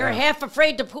Wudgy! Yeah. You're half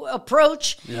afraid to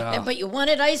approach, but you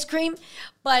wanted ice cream.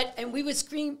 And we would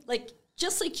scream, like,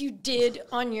 just like you did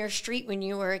on your street when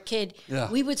you were a kid. Yeah.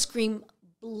 We would scream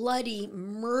bloody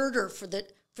murder for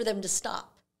them to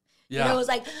stop. Yeah. It's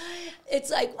like,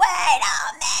 wait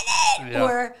a minute!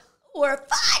 Yeah. Or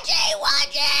Fudgy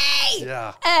Wudgy!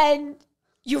 Yeah. And...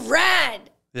 you ran,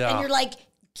 and you're like,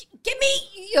 give me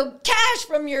cash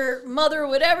from your mother or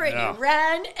whatever, and you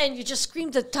ran, and you just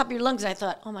screamed at the top of your lungs. And I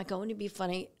thought, oh, my God, wouldn't it be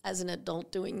funny as an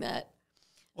adult doing that?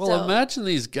 Well, imagine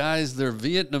these guys, they're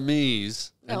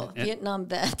Vietnamese. Vietnam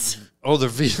vets. Oh, they're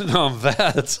Vietnam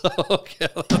vets. Okay,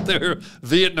 they're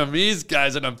Vietnamese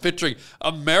guys, and I'm picturing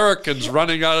Americans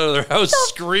running out of their house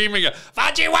screaming,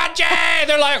 Fudgy Wudgy!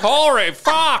 They're like, holy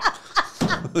fuck!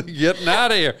 Getting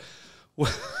out of here.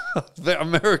 The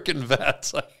American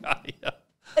vets.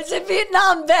 It's a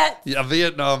Vietnam vet. Yeah,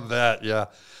 Vietnam vet, yeah.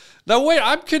 Now, wait,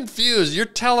 I'm confused. You're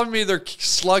telling me they're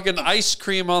slugging ice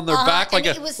cream on their back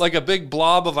like a big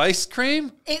blob of ice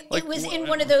cream? It was in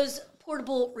one of those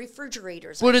portable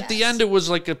refrigerators. But at the end, it was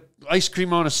like ice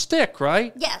cream on a stick,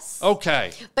 right? Yes.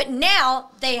 Okay. But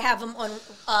now they have them on,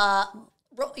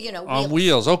 wheels. On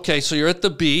wheels. Okay, so you're at the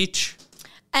beach.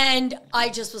 And I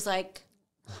just was like,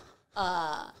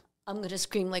 I'm going to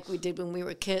scream like we did when we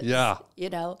were kids. Yeah.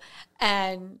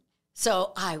 And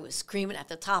so I was screaming at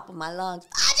the top of my lungs,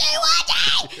 Fudgy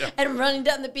Wudgy! Yeah. And I'm running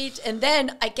down the beach. And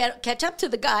then I catch up to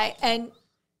the guy, and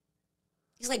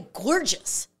he's like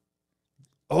gorgeous.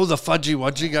 Oh, the Fudgy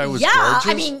Wudgy guy was gorgeous?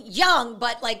 Yeah, I mean, young,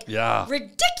 but like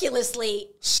ridiculously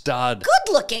stud.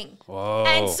 Good looking. Whoa.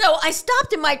 And so I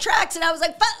stopped in my tracks, and I was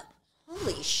like,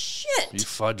 holy shit. You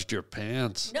fudged your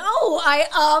pants. No,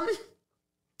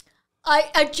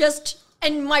 I just,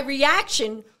 and my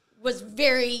reaction was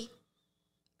very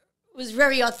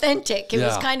authentic. It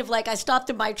was kind of like I stopped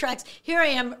in my tracks. Here I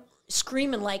am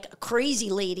screaming like a crazy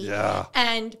lady. Yeah.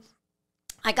 And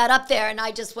I got up there and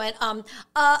I just went, oh,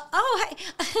 hey.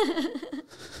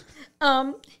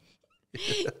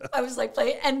 I was like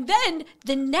playing. And then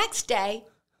the next day,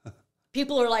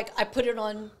 people are like, I put it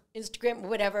on Instagram or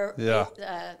whatever. Yeah.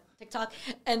 TikTok,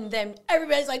 and then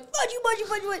everybody's like,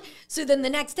 Fudgy. So then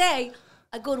the next day,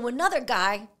 I go to another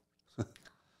guy.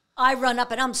 I run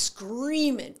up and I'm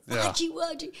screaming, Fudgy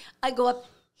Wudgy. I go up.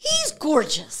 He's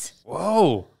gorgeous.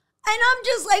 Whoa. And I'm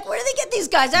just like, where do they get these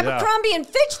guys? Abercrombie and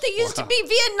Fitch, they used to be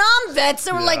Vietnam vets.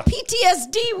 They were like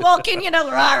PTSD walking,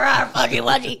 rah, rah, Fudgy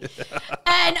Wudgy.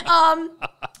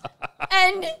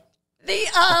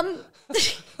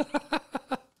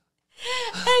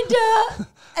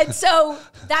 And so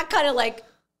that kind of like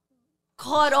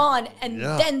caught on, and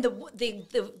then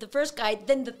the first guy,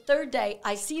 then the third day,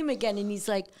 I see him again, and he's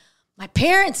like, my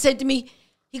parents said to me,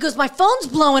 he goes, my phone's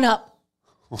blowing up.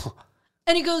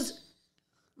 And he goes,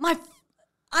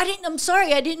 I'm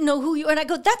sorry, I didn't know who you are. And I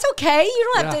go, that's okay.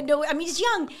 You don't have to know. I mean, he's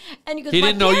young. And he goes, he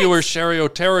didn't know you were Cheri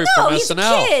Oteri from SNL. He's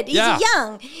a kid. He's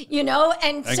young,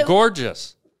 and so,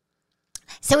 gorgeous.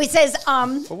 So he says,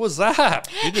 what was that?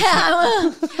 Did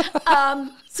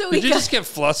you just get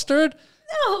flustered?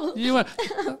 No. You went.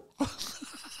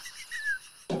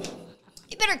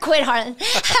 You better quit, Harland.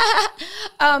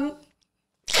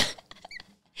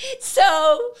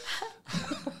 So,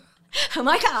 oh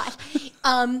my God.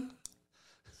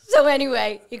 So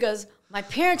anyway, he goes, my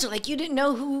parents are like, you didn't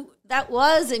know who that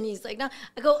was? And he's like, no.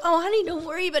 I go, oh, honey, don't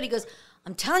worry. But he goes,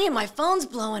 I'm telling you, my phone's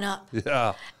blowing up.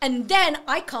 Yeah. And then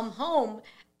I come home,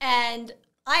 and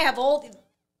I have all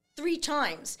 3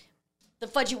 times the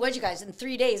Fudgy Wudgy guys in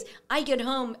 3 days. I get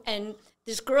home, and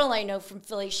this girl I know from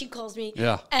Philly, she calls me.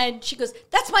 Yeah. And she goes,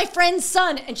 that's my friend's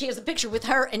son. And she has a picture with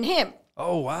her and him.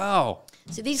 Oh, wow.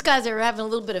 So these guys are having a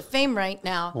little bit of fame right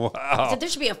now. Wow. I said there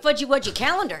should be a Fudgy Wudgy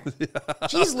calendar. Yeah.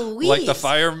 Jeez Louise. Like the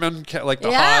fireman,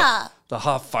 the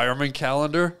hot fireman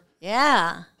calendar.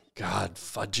 Yeah. God,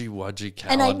 Fudgy Wudgy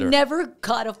calendar. And I never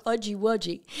got a Fudgy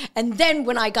Wudgy. And then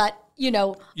when I got, You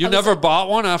never bought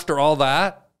one after all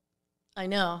that? I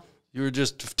know. You were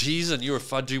just teasing. You were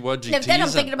Fudgy Wudgy teasing. Then I'm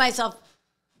thinking to myself,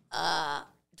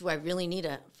 do I really need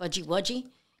a Fudgy Wudgy?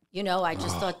 I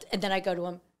just thought, and then I go to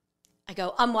him. I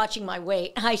go, I'm watching my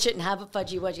weight. I shouldn't have a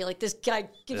Fudgy Wudgy. Like, this guy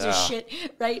gives a shit,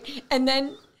 right? And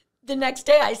then the next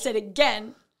day I said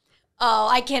again, oh,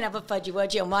 I can't have a Fudgy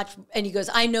Wudgy. I'm watching. And he goes,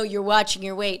 I know you're watching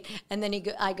your weight. And then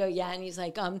I go, yeah. And he's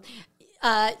like,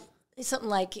 something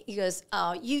like, he goes,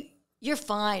 oh, you're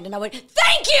fine. And I went,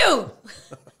 thank you.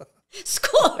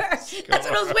 Score. That's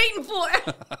what I was waiting for.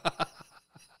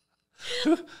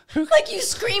 Like, you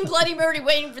scream bloody murder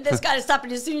waiting for this guy to stop,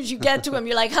 and as soon as you get to him,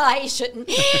 you're like, I shouldn't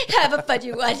have a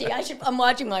Fudgy Wudgy. I'm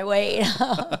watching my weight.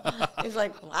 He's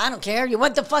like, well, I don't care. You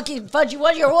want the fucking Fudgy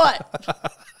Wudgy or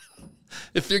what?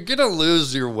 If you're going to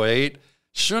lose your weight,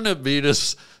 shouldn't it be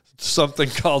just something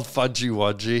called Fudgy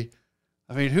Wudgy?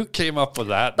 I mean, who came up with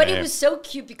that But name? It was so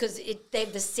cute because they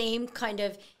have the same kind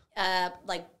of,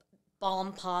 like,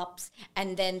 bomb pops,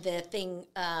 and then the thing,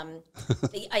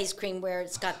 the ice cream where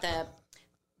it's got the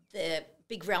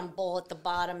big round bowl at the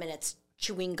bottom and it's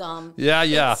chewing gum.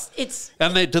 Yeah. It's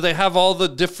and do they have all the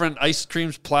different ice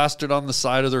creams plastered on the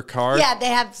side of their card? Yeah, they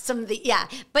have some of the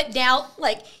But now,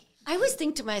 like, I always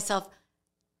think to myself,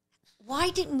 why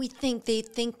didn't we think they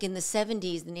think in the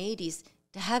 70s and 80s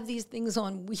to have these things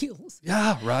on wheels?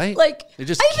 Yeah, right. Like, they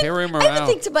just carry them around. I even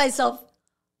think to myself,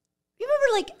 you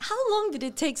remember, like, how long did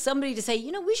it take somebody to say,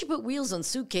 we should put wheels on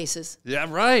suitcases? Yeah,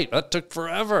 right. That took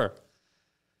forever.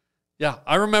 Yeah,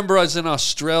 I remember I was in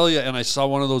Australia and I saw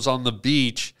one of those on the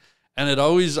beach, and I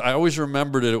always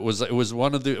remembered it. It was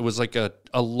like a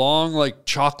long, like,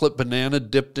 chocolate banana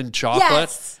dipped in chocolate.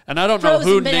 Yes. And I don't know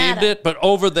who named it, but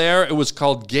over there it was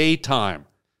called Gay Time.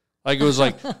 Like, it was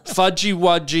like Fudgy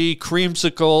Wudgy,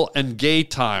 Creamsicle, and Gay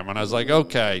Time. And I was like,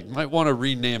 okay, might want to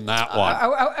rename that one.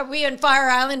 Are we on Fire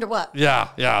Island or what? Yeah,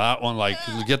 that one. Like,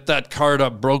 get that card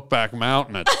up Brokeback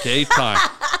Mountain. It's Gay Time.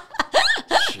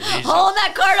 Hold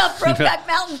that card up Brokeback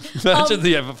Mountain. Imagine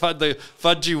the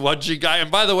Fudgy Wudgy guy. And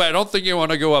by the way, I don't think you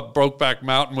want to go up Brokeback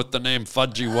Mountain with the name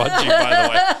Fudgy Wudgy, by the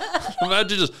way.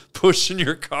 Imagine just pushing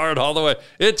your card all the way.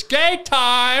 It's Gay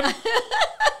Time.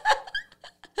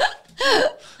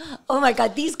 Oh my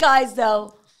God, these guys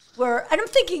though and I'm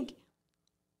thinking,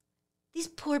 these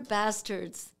poor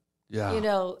bastards,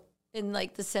 in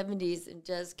like the 70s and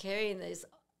just carrying this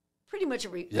pretty much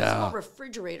a small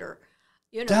refrigerator,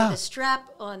 with a strap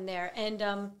on there. And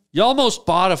you almost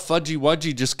bought a Fudgy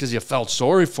Wudgy just because you felt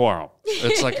sorry for him.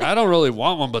 It's like, I don't really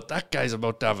want one, but that guy's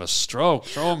about to have a stroke.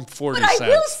 Throw him 40 cents. But I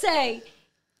will say,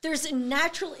 there's a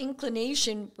natural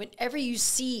inclination whenever you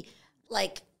see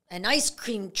like an ice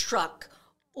cream truck,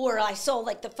 or I saw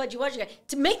like the Fudgy Wudgy guy,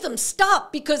 to make them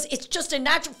stop, because it's just a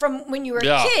natural, from when you were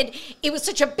a kid, it was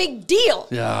such a big deal.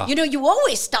 Yeah. You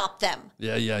always stop them.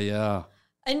 Yeah.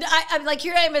 And I'm like,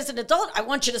 here I am as an adult. I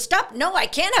want you to stop. No, I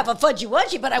can't have a Fudgy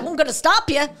Wudgy, but I'm going to stop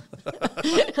you.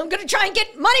 I'm going to try and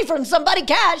get money from somebody,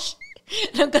 cash.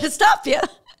 And I'm going to stop you.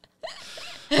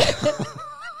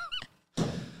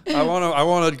 I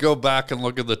want to go back and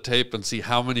look at the tape and see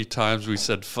how many times we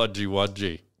said Fudgy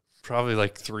Wudgy. Probably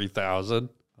like 3,000.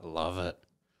 I love it.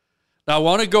 Now, I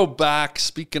want to go back.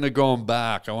 Speaking of going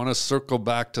back, I want to circle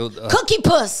back to... Cookie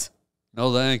Puss.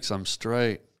 No, thanks. I'm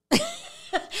straight.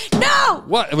 No!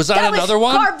 What? Was that another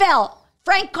one? Carvel.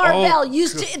 Frank Carvel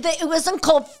used to... It wasn't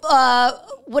called...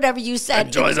 whatever you said.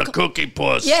 Enjoy the Cookie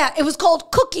Puss. Yeah, it was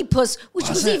called Cookie Puss, which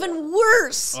was even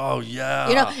worse. Oh,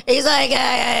 yeah. He's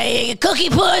like, Cookie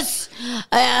Puss,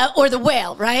 or the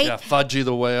whale, right? Yeah, Fudgy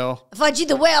the Whale. Fudgy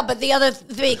the Whale, but the other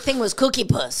big thing was Cookie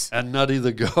Puss. And Nutty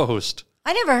the Ghost.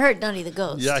 I never heard Nutty the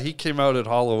Ghost. Yeah, he came out at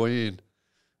Halloween.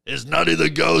 It's Nutty the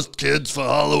Ghost, kids, for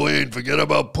Halloween. Forget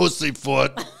about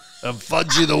Pussyfoot and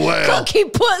Fudgy the Whale. Cookie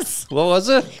Puss. What was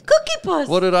it? Cookie Puss.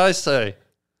 What did I say?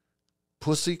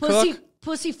 Pussy cook?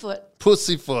 Pussyfoot.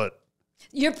 Pussyfoot.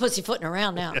 You're pussyfooting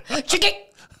around now. Chicken.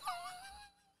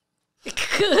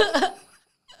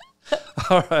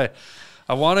 All right.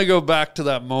 I want to go back to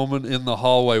that moment in the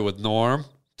hallway with Norm.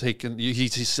 He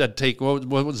said, take what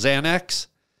was Xanax?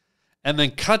 And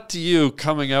then cut to you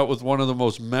coming out with one of the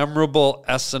most memorable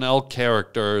SNL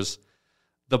characters,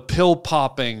 the pill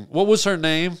popping. What was her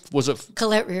name? Was it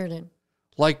Colette Reardon?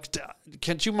 Like,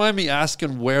 can't you mind me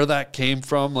asking where that came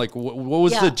from? Like, what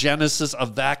was the genesis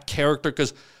of that character?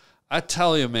 Because I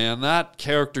tell you, man, that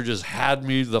character just had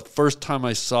me the first time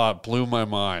I saw it, blew my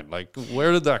mind. Like,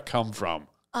 where did that come from?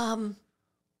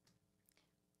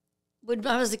 When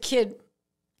I was a kid,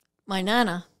 my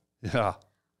Nana,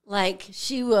 like,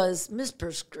 she was Miss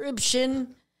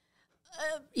Prescription,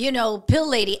 pill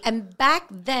lady. And back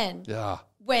then,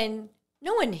 when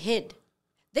no one hid,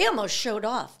 they almost showed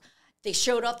off. They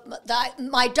showed up,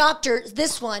 my doctor,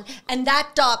 this one, and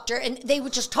that doctor, and they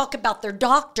would just talk about their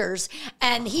doctors,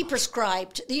 and he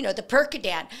prescribed, the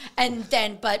Percodan, and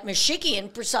then, but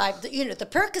Mishikian prescribed, the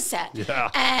Percocet,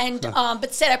 and,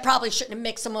 but said I probably shouldn't have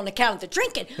mixed them on account of the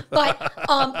drinking, but,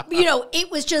 it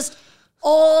was just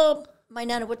all my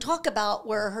Nana would talk about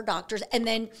were her doctors, and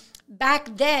then back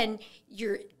then,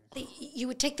 you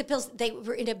would take the pills, they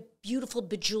were in a beautiful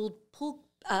bejeweled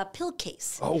pill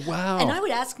case. Oh, wow. And I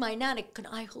would ask my Nana, can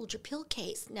I hold your pill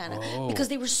case, Nana? Because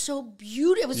they were so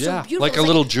beautiful. It was so beautiful. Like a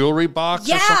little jewelry box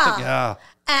or something? Yeah.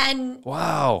 And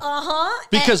wow.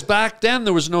 Because back then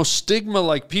there was no stigma.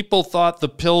 Like, people thought the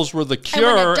pills were the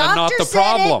cure and not the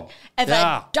problem. If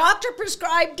a doctor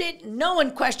prescribed it, no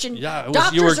one questioned. Yeah,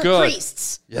 doctors you were good. or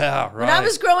priests. Yeah, right. When I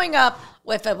was growing up,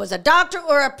 if it was a doctor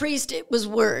or a priest, it was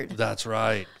word. That's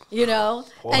right. Boy,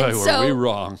 and were we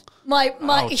wrong.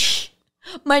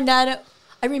 My Nana,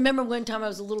 I remember one time I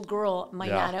was a little girl, my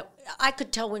Nana, I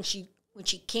could tell when she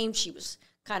came, she was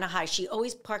kind of high. She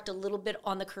always parked a little bit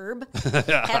on the curb,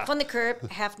 half on the curb,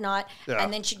 half not. Yeah.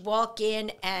 And then she'd walk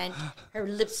in and her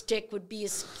lipstick would be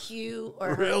askew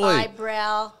or her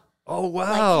eyebrow. Oh,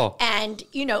 wow. And,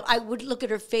 I would look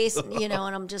at her face, and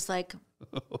I'm just like,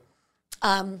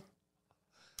 and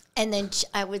then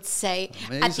I would say,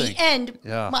 at the end,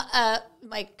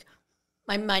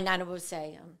 my Nana would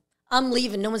say, I'm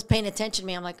leaving. No one's paying attention to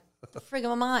me. I'm like, what the frig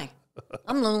am I?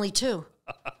 I'm lonely too.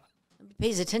 Nobody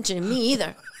pays attention to me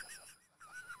either.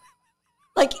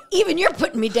 Like, even you're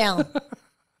putting me down.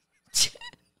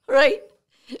 Right?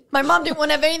 My mom didn't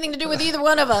want to have anything to do with either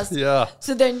one of us. Yeah.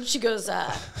 So then she goes,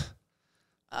 tell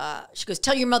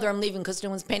your mother I'm leaving because no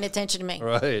one's paying attention to me.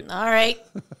 Right. All right.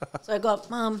 So I go up,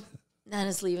 Mom,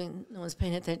 Nana's leaving. No one's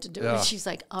paying attention to her. Yeah. She's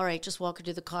like, all right, just walk her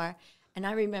to the car. And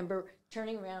I remember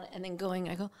turning around and then going,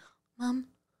 I go, Mom,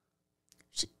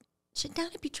 should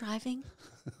Nana be driving?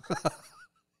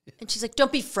 And she's like,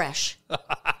 don't be fresh.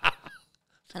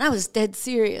 And I was dead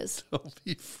serious. Don't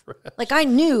be fresh. Like, I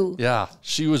knew. Yeah,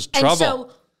 she was trouble. And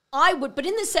so I would, but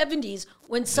in the 70s,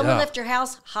 when someone left your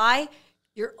house high,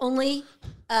 your only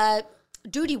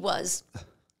duty was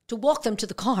to walk them to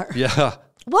the car. Yeah.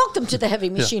 Walk them to the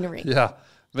heavy machinery. Yeah.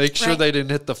 Make sure they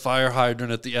didn't hit the fire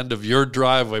hydrant at the end of your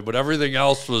driveway, but everything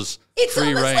else was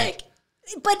free reign.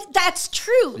 But that's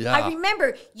true. Yeah. I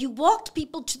remember you walked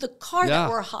people to the car that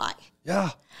were high.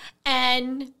 Yeah.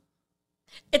 And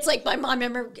it's like my mom, I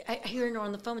remember hearing her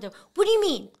on the phone with her. What do you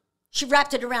mean? She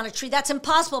wrapped it around a tree. That's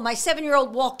impossible. My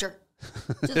 7-year-old walked her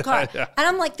to the car. And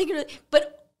I'm like thinking,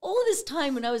 but all this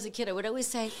time when I was a kid, I would always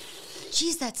say,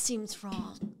 geez, that seems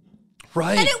wrong.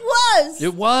 Right. And it was.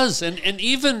 It was. And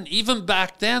even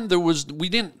back then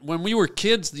when we were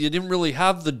kids, you didn't really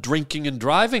have the drinking and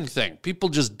driving thing. People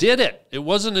just did it. It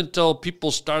wasn't until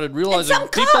people started realizing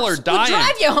people are dying. Would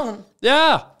drive you home.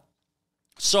 Yeah.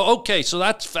 So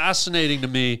that's fascinating to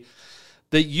me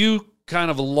that you kind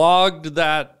of logged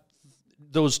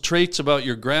those traits about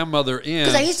your grandmother in.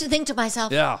 Because I used to think to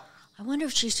myself, I wonder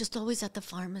if she's just always at the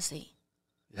pharmacy.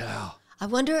 Yeah. I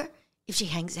wonder if she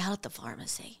hangs out at the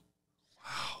pharmacy.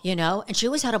 Wow. And she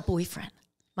always had a boyfriend,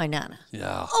 my Nana.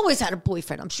 Yeah. Always had a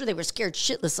boyfriend. I'm sure they were scared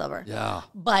shitless of her. Yeah.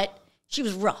 But she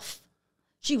was rough.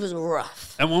 She was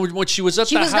rough. And when she was at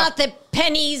she was not the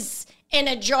pennies in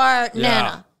a jar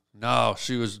Nana. No,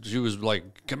 she was like,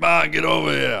 come on, get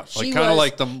over here. Like kind of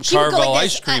like the Carvel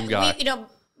ice cream guy.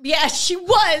 Yeah, she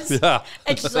was. Yeah.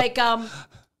 And she's like,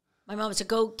 my mom would say,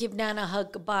 go give Nana a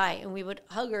hug, goodbye. And we would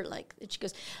hug her and she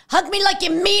goes, hug me like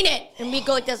you mean it. And we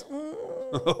go like this.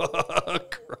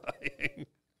 Crying.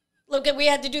 Look, we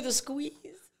had to do the squeeze.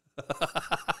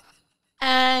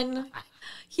 And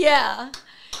yeah.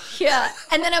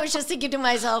 And then I was just thinking to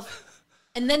myself,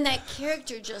 and then that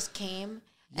character just came.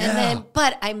 And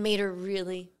but I made her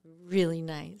really, really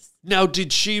nice. Now,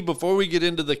 did she, before we get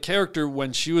into the character,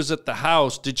 when she was at the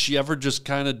house, did she ever just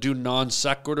kind of do non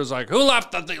sequiturs, like, who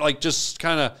left the thing? Like, just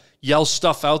kind of yell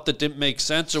stuff out that didn't make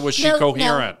sense, or was she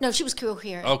coherent? No, she was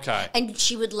coherent. Okay. And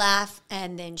she would laugh,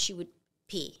 and then she would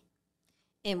pee.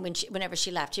 And whenever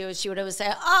she laughed, she would always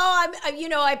say,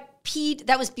 I peed.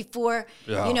 That was before,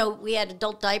 we had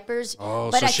adult diapers. Oh,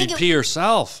 but so she'd pee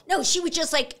herself. No, she would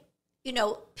just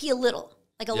pee a little.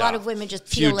 Like a lot of women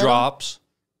just pee a little. Few drops.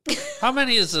 How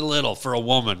many is a little for a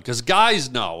woman? Because guys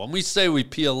know. When we say we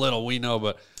pee a little, we know,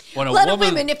 but When a lot of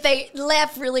women, if they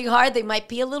laugh really hard, they might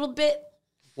be a little bit.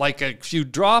 Like a few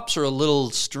drops or a little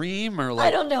stream or like.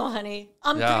 I don't know, honey.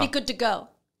 I'm pretty good to go.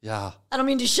 Yeah. I don't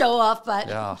mean to show off, but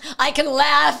I can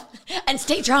laugh and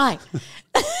stay dry.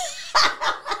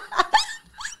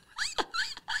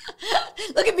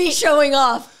 Look at me showing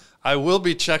off. I will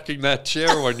be checking that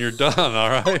chair when you're done, all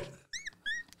right?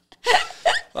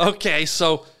 Okay,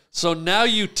 so now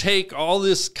you take all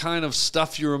this kind of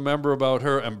stuff you remember about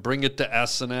her and bring it to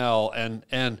SNL,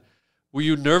 and were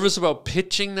you nervous about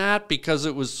pitching that because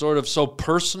it was sort of so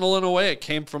personal in a way? It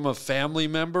came from a family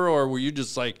member, or were you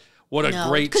just like, what a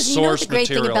great source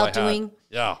material I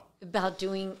had? About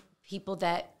doing people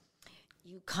that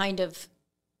you kind of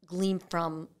glean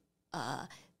from,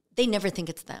 they never think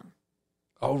it's them.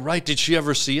 Oh, right. Did she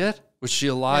ever see it? Was she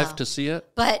alive to see it?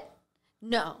 But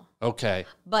no. Okay.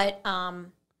 But I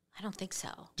don't think so.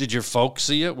 Did your folks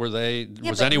see it? Was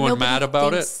anyone mad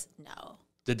about it? No.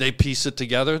 Did they piece it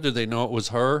together? Did they know it was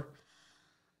her?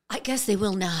 I guess they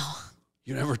will now.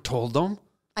 You never told them?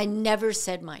 I never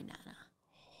said my Nana.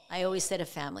 I always said a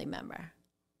family member.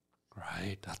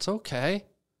 Right. That's okay.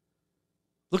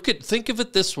 Think of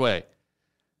it this way.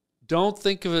 Don't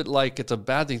think of it like it's a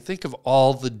bad thing. Think of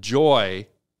all the joy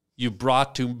you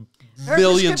brought to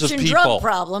millions of people. Drug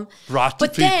problem. Brought to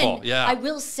people. Then, I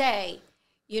will say,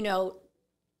 in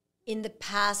the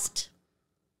past,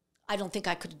 I don't think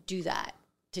I could do that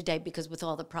today because with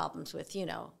all the problems with,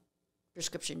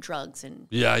 prescription drugs and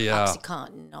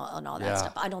OxyContin and all that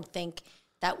stuff, I don't think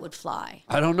that would fly.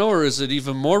 I don't know, or is it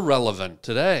even more relevant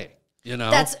today?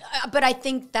 But I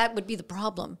think that would be the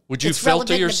problem. Would you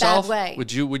filter yourself?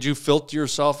 Would you filter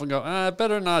yourself and go, I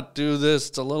better not do this.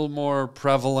 It's a little more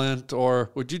prevalent. Or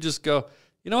would you just go,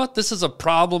 you know what? This is a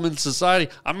problem in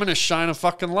society. I'm going to shine a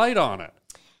fucking light on it.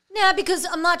 Nah, because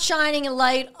I'm not shining a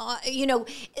light.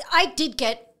 I did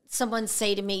get someone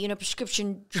say to me,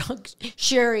 prescription drugs,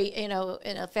 Cheri, in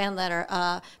a fan letter,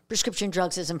 prescription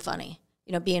drugs isn't funny.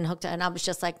 Being hooked on. And I was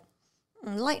just like,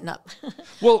 lighten up.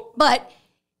 Well, but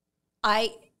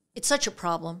it's such a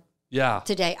problem. Yeah.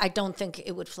 Today, I don't think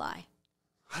it would fly.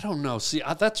 I don't know. See,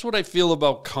 that's what I feel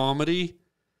about comedy.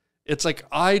 It's like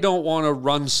I don't want to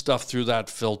run stuff through that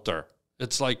filter.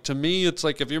 It's like, to me, it's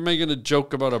like if you're making a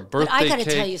joke about a birthday cake. But I got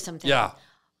to tell you something. Yeah.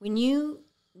 When you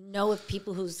know of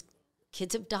people whose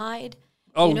kids have died.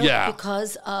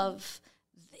 Because of,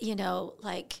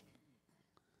 like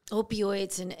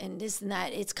opioids and this and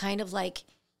that, it's kind of like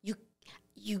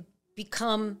you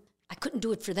become, I couldn't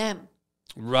do it for them.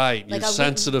 Right. Like you're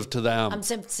sensitive to them. I'm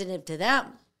sensitive to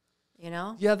them,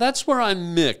 Yeah, that's where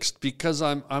I'm mixed because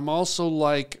I'm also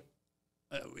like,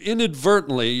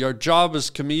 inadvertently, your job as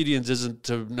comedians isn't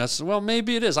to necessarily, well,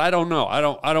 maybe it is. I don't know. I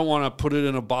don't want to put it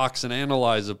in a box and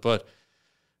analyze it, but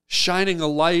shining a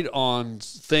light on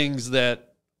things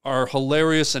that are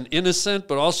hilarious and innocent,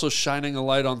 but also shining a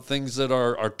light on things that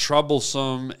are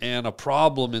troublesome and a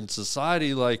problem in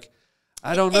society. Like,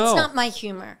 I don't know. It's not my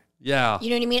humor. Yeah. You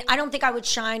know what I mean? I don't think I would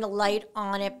shine a light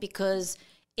on it because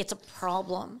it's a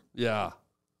problem. Yeah.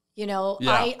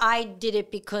 I did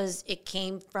it because it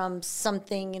came from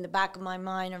something in the back of my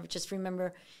mind. I just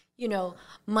remember,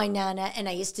 my Nana, and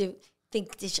I used to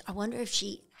think, I wonder if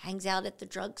she hangs out at the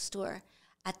drugstore,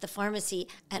 at the pharmacy,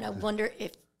 and I wonder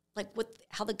if,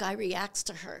 how the guy reacts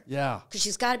to her. Yeah. Because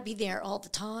she's got to be there all the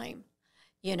time,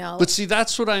 But see,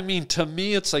 that's what I mean. To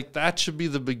me, it's like that should be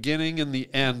the beginning and the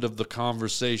end of the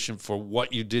conversation for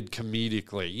what you did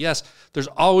comedically. Yes, there's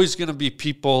always going to be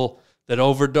people that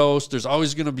overdose. There's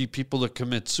always going to be people that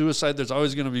commit suicide. There's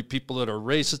always going to be people that are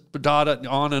racist,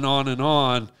 on and on and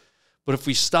on. But if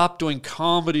we stop doing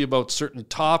comedy about certain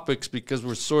topics because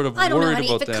we're sort of worried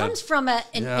about that. If it comes from an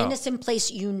innocent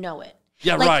place, you know it.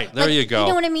 Yeah, right. There you go. You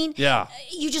know what I mean? Yeah.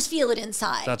 You just feel it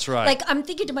inside. That's right. Like, I'm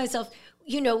thinking to myself,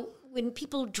 when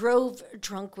people drove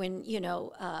drunk when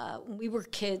we were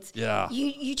kids,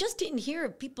 you just didn't hear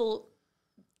of people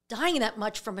dying that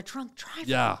much from a drunk driver.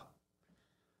 Yeah.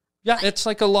 Yeah, it's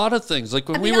like a lot of things. Like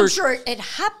when I'm sure it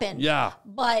happened. Yeah.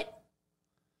 But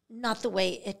not the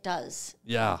way it does.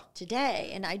 Yeah.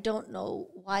 Today, and I don't know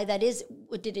why that is.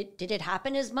 Did it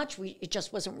happen as much? It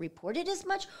just wasn't reported as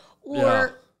much,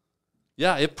 or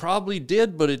yeah, it probably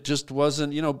did, but it just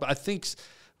wasn't. I think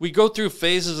we go through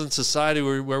phases in society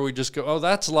where we just go, oh,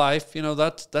 that's life.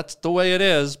 That's the way it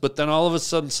is. But then all of a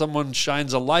sudden someone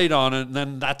shines a light on it, and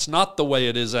then that's not the way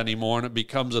it is anymore, and it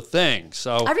becomes a thing.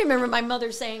 So I remember my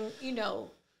mother saying,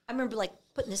 I remember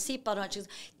putting the seatbelt on. She goes,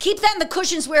 keep that in the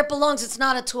cushions where it belongs. It's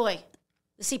not a toy.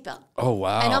 The seatbelt. Oh,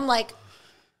 wow. And I'm like,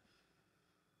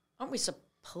 aren't we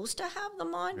supposed to have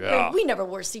them on? Yeah. We never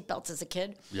wore seatbelts as a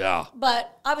kid. Yeah.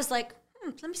 But I was like,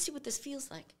 let me see what this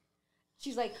feels like.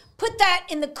 She's like, put that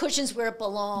in the cushions where it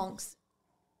belongs.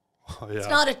 Oh, yeah. It's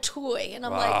not a toy. And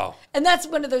I'm like, and that's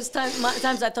one of those times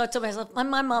I thought to myself,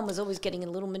 my mom was always getting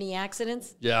in little mini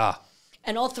accidents. Yeah.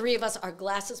 And all three of us, our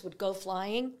glasses would go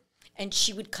flying. And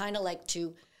she would kind of like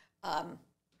to,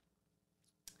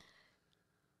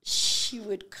 she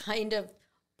would kind of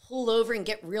pull over and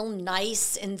get real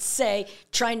nice and say,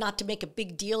 try not to make a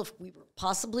big deal if we were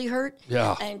possibly hurt.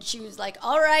 Yeah. And she was like,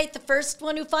 all right, the first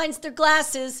one who finds their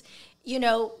glasses,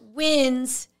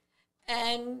 wins.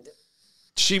 And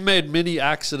she made mini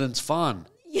accidents fun.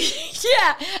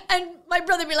 Yeah. And my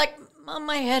brother would be like, Mom,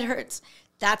 my head hurts.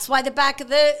 That's why the back of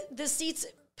the seat's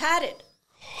padded.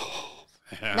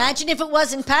 Yeah. Imagine if it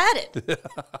wasn't padded.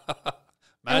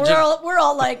 And we're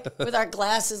all like, with our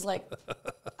glasses, like,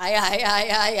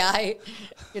 I.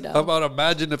 How about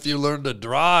imagine if you learned to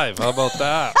drive? How about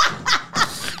that?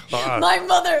 My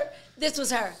mother, this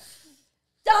was her.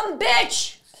 Dumb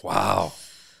bitch. Wow.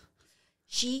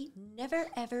 She never,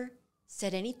 ever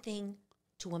said anything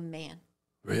to a man.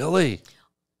 Really?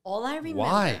 All I remember.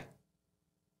 Why?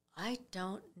 I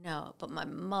don't know, but my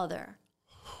mother,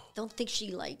 don't think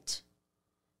she liked.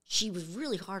 She was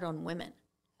really hard on women.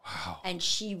 Wow. And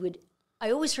I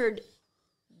always heard,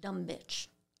 dumb bitch.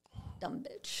 Dumb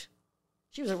bitch.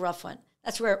 She was a rough one.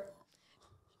 That's where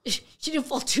she didn't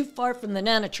fall too far from the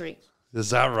nana tree.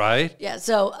 Is that right? Yeah,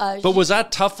 so... but was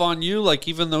that tough on you? Like,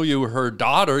 even though you were her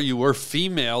daughter, you were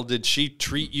female, did she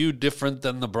treat you different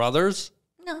than the brothers?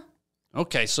 No.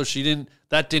 Okay, so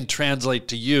that didn't translate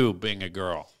to you being a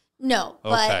girl. No,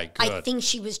 but okay, good. I think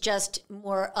she was just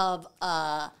more of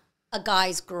a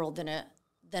guy's girl than a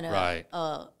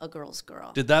girl's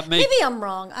girl. Did that make... Maybe I'm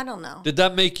wrong. I don't know. Did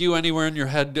that make you anywhere in your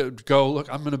head go,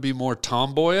 look, I'm going to be more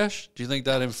tomboyish? Do you think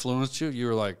that influenced you? You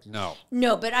were like, no.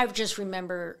 No, but I just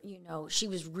remember, she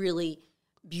was really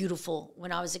beautiful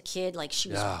when I was a kid. Like, she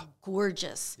was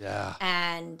gorgeous. Yeah.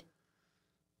 And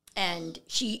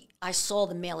I saw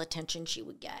the male attention she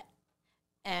would get.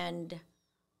 And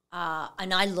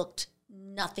I looked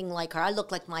nothing like her. I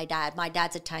looked like my dad. My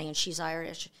dad's Italian. She's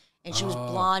Irish. And she was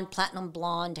blonde, platinum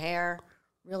blonde hair,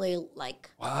 really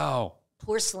like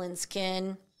porcelain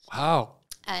skin. Wow.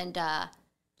 And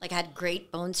had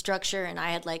great bone structure, and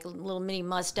I had like a little mini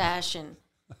mustache, and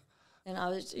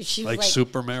she was like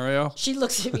Super Mario. She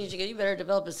looks at me and she goes, "You better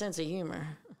develop a sense of humor."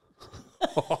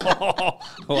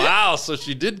 Wow! So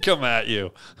she did come at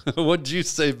you. What'd you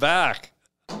say back?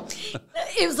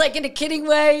 It was like in a kidding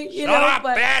way, Shut up,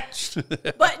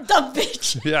 bitch! But dumb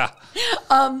bitch. Yeah.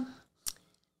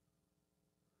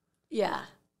 Yeah.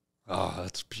 Oh,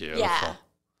 that's beautiful. Yeah.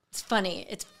 It's funny.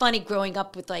 It's funny growing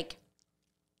up with like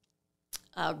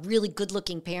really good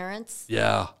looking parents.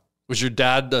 Yeah. Was your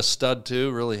dad a stud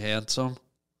too? Really handsome?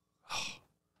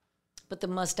 But the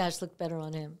mustache looked better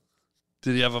on him.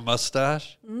 Did he have a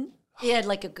mustache? Mm-hmm. He had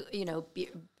like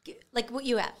like what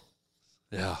you have.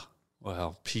 Yeah.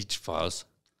 Well, peach fuzz.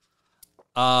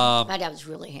 My dad was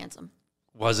really handsome.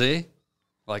 Was he?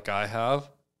 Like I have?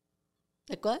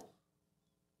 Like what?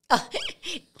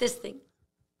 This thing.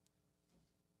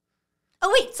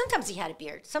 Oh, wait. Sometimes he had a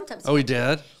beard. Sometimes. He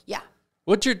did? Yeah.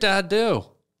 What'd your dad do?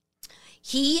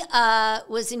 He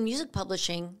was in music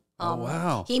publishing.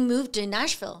 Wow. He moved to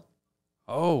Nashville.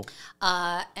 Oh.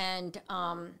 And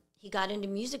he got into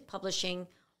music publishing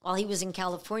while he was in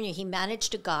California. He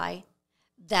managed a guy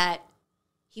that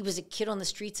he was a kid on the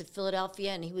streets of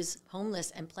Philadelphia, and he was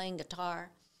homeless and playing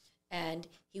guitar. And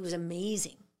he was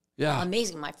amazing. Yeah.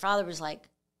 Amazing. My father was like,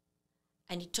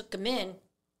 and he took him in.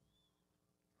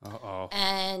 Uh-oh.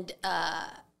 And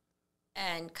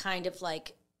kind of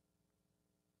like,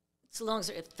 so long as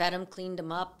it fed him, cleaned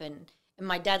him up. And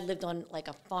my dad lived on like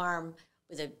a farm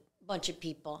with a bunch of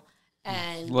people.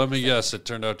 And let me guess, it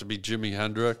turned out to be Jimi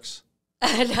Hendrix.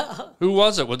 I know. Who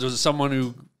was it? Was it someone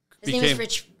who His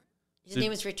name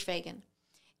was Rich Fagan.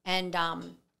 And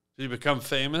did he become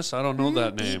famous? I don't know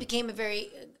that name. He became a very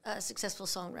successful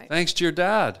songwriter. Thanks to your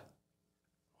dad.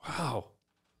 Wow.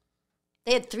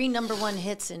 They had 3 number 1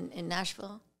 hits in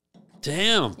Nashville.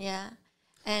 Damn. Yeah.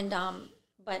 And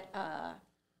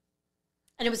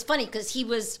it was funny because he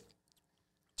was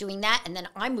doing that, and then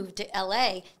I moved to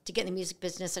L.A. to get in the music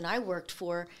business, and I worked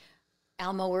for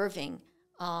Almo Irving,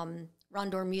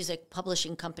 Rondor Music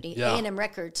Publishing Company, A&M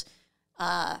Records,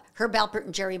 Herb Alpert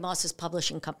and Jerry Moss's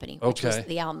publishing company, which was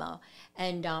the Almo.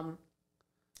 And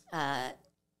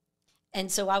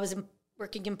so I was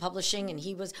working in publishing, and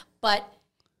he was, but...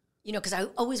 because I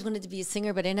always wanted to be a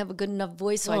singer, but I didn't have a good enough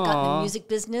voice, so I got in the music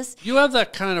business. You have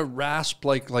that kind of rasp,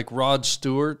 like Rod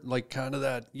Stewart, like kind of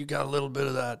that. You got a little bit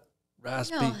of that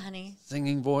raspy honey.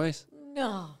 Singing voice.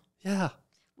 No. Yeah.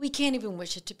 We can't even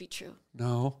wish it to be true.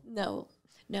 No.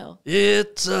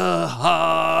 It's a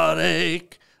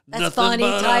heartache. That's Bonnie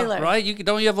Tyler. Right?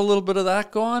 Don't you have a little bit of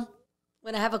that going?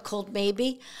 When I have a cold,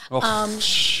 maybe. Oh,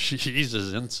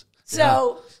 Jesus.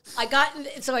 So I got in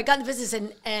the business,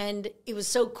 and it was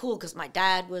so cool because my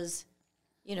dad was,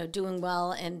 doing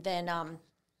well, and then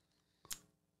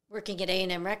working at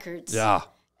A&M Records. Yeah.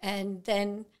 And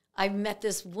then I met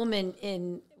this woman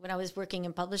when I was working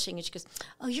in publishing, and she goes,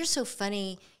 "Oh, you're so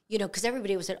funny," because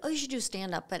everybody was saying, "Oh, you should do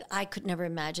stand-up," but I could never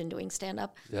imagine doing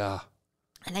stand-up. Yeah.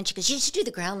 And then she goes, "You should do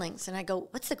the Groundlings," and I go,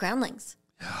 "What's the Groundlings?"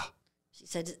 Yeah. She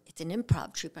said, "It's an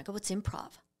improv troupe." I go, "What's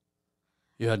improv?"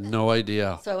 You had no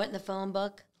idea. So I went in the phone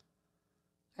book,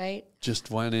 right?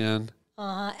 Just went in.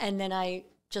 And then I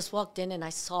just walked in and I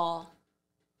saw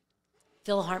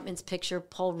Phil Hartman's picture,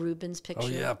 Paul Rubin's picture. Oh,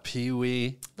 yeah,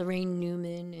 Pee-wee. Lorraine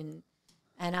Newman.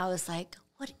 And I was like,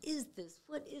 what is this?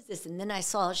 What is this? And then I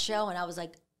saw a show and I was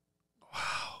like,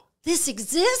 wow, this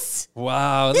exists?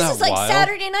 Wow, this is like wild?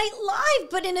 Saturday Night Live,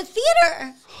 but in a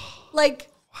theater. Wow.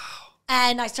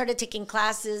 And I started taking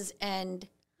classes and...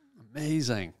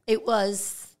 Amazing. It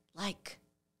was like...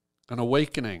 An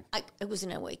awakening. It was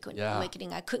an awakening. Yeah.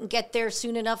 I couldn't get there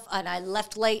soon enough, and I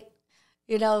left late.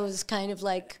 It was kind of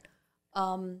like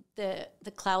the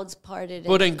clouds parted.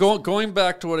 But going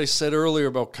back to what I said earlier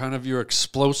about kind of your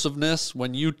explosiveness,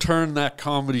 when you turn that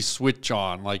comedy switch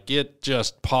on, like it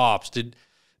just pops. Did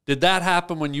that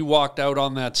happen when you walked out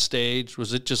on that stage?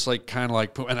 Was it just like kind of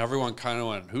like, and everyone kind of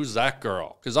went, "Who's that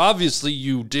girl?" Because obviously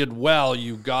you did well.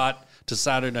 You got to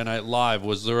Saturday Night Live.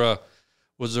 Was there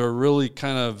a really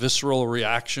kind of visceral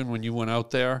reaction when you went out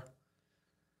there?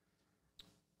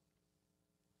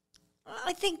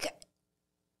 I think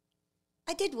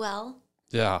I did well.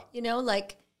 Yeah.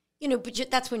 But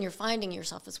that's when you're finding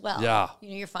yourself as well. Yeah.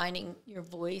 You're finding your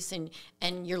voice and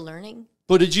you're learning.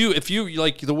 But if you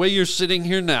like the way you're sitting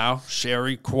here now,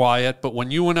 Cheri, quiet, but when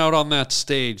you went out on that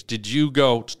stage, did you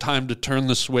go, "It's time to turn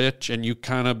the switch," and you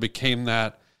kind of became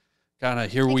that kind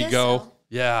of, "Here we go"? So.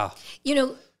 Yeah.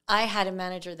 I had a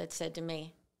manager that said to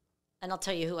me, and I'll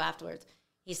tell you who afterwards,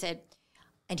 he said,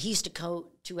 and he used to go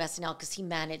to SNL because he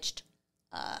managed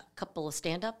a couple of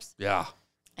stand-ups. Yeah.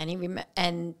 And he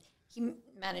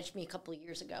managed me a couple of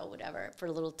years ago, whatever, for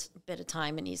a little bit of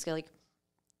time. And he's like,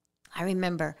 I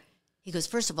remember, he goes,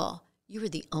 "First of all, you were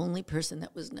the only person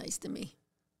that was nice to me."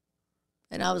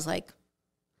 And I was like,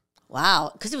 wow,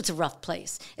 because it was a rough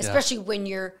place, especially when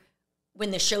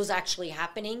the show's actually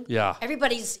happening. Yeah.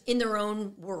 Everybody's in their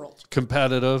own world.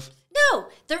 Competitive? No,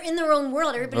 they're in their own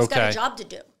world. Everybody's got a job to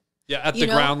do. Yeah, at the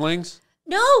Groundlings?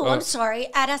 No, I'm sorry,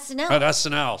 at SNL. At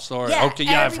SNL, sorry. Yeah, okay,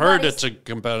 yeah, I've heard it's a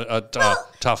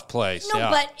tough place. No, yeah.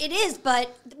 but it is.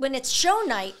 But when it's show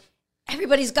night,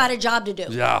 everybody's got a job to do.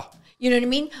 Yeah. You know what I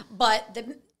mean? But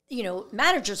the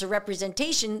managers or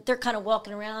representation, they're kind of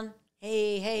walking around,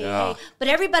 hey. But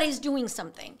everybody's doing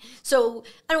something. So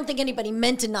I don't think anybody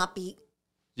meant to not be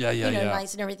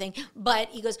nice and everything. But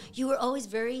he goes, "You were always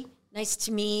very nice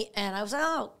to me." And I was like,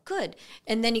 "Oh, good."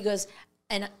 And then he goes,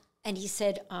 and he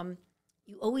said,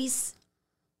 "You always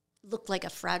look like a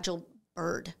fragile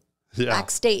bird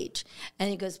backstage." And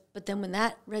he goes, "But then when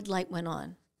that red light went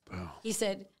on," he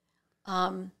said,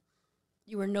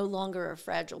 "You were no longer a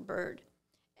fragile bird."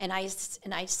 And I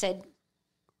said,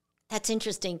 "That's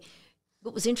interesting.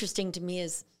 What was interesting to me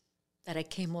is that I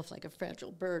came off like a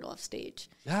fragile bird off stage."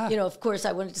 Yeah. Of course,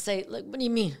 I wanted to say, like, "What do you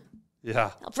mean?"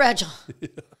 Yeah. How fragile? Yeah.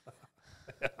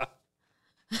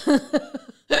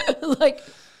 Like,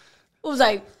 what was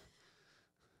I?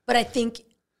 But I think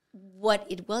what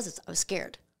it was is I was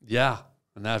scared. Yeah.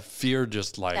 And that fear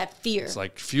just like... That fear. It's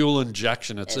like fuel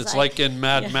injection. It's like in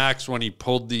Mad Max when he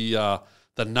pulled the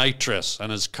nitrous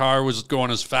and his car was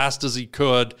going as fast as he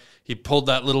could. He pulled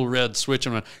that little red switch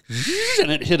and went,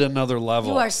 and it hit another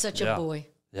level. You are such a boy.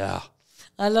 Yeah.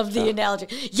 I love the analogy.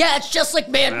 Yeah, it's just like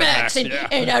Mad Max. Yes,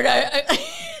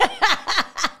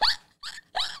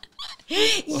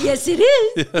 it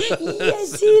is.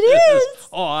 Yes, it is.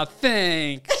 Oh,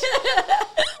 thanks.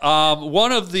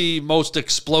 One of the most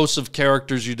explosive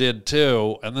characters you did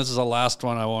too, and this is the last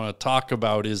one I want to talk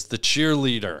about, is the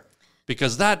cheerleader.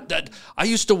 Because that I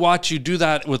used to watch you do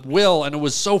that with Will, and it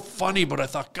was so funny. But I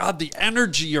thought, God, the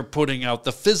energy you're putting out,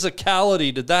 the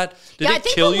physicality, did it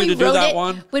kill you to do that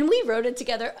one? When we wrote it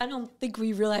together, I don't think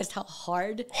we realized how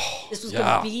hard this was going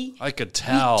to be. I could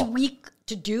tell. Week to week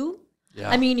to do. Yeah.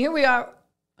 I mean, here we are.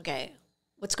 Okay,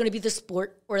 what's going to be the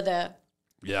sport or the?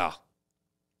 Yeah.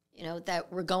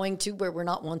 That we're going to where we're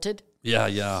not wanted. Yeah,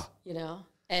 yeah.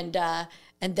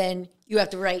 And then you have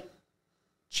to write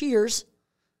cheers.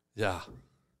 Yeah.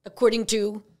 According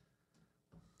to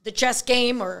the chess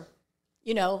game or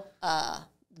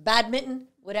badminton,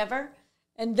 whatever.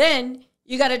 And then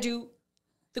you got to do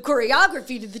the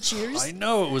choreography to the cheers. I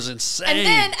know, it was insane. And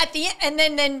then at the end,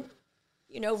 and then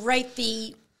write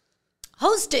the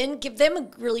host in, give them a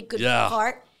really good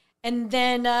part, and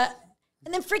then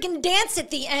freaking dance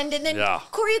at the end, and then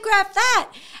choreograph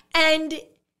that. And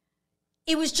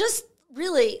it was just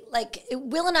really like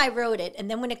Will and I wrote it, and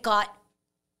then when it got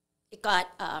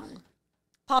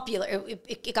popular,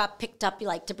 it got picked up,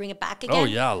 like to bring it back again. Oh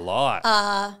yeah, a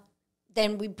lot.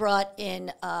 Then we brought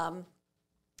in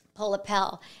Paula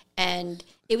Pell, and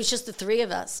it was just the three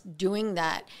of us doing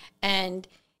that, and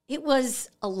it was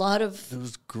a lot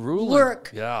of grueling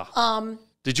work. Yeah.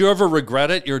 Did you ever regret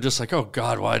it? You were just like, oh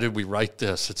God, why did we write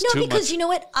this? It's too much. No, because you know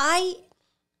what? I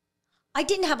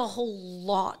didn't have a whole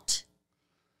lot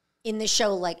in the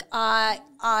show. Like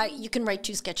you can write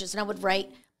 2 sketches, and I would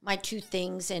write my 2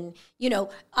 things, and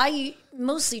I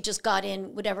mostly just got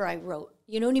in whatever I wrote.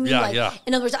 You know what I mean? Yeah.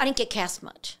 In other words, I didn't get cast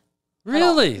much.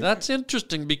 Really? That's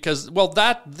interesting because,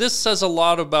 this says a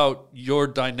lot about your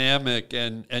dynamic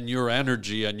and your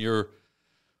energy and your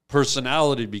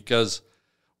personality, because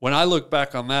when I look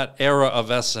back on that era of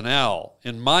SNL,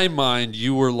 in my mind,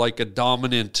 you were like a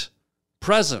dominant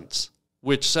presence,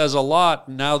 which says a lot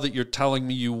now that you're telling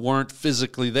me you weren't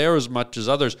physically there as much as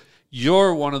others.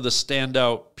 You're one of the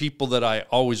standout people that I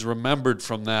always remembered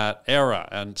from that era.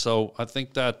 And so I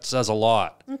think that says a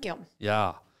lot. Thank you.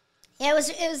 Yeah. Yeah,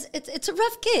 it's a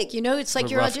rough gig, It's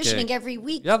like you're auditioning every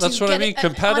week. Yeah, that's what I mean,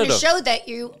 competitive. On a show that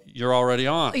you're already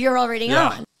on. You're already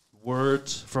on.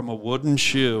 Words from a Wooden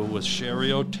Shoe with Cheri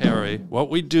Oteri. What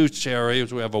we do, Cheri,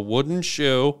 is we have a wooden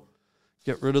shoe,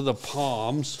 get rid of the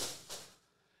palms,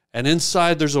 and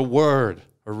inside there's a word,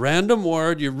 a random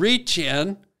word. You reach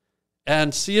in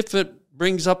and see if it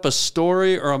brings up a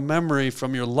story or a memory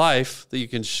from your life that you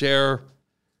can share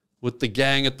with the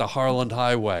gang at the Harland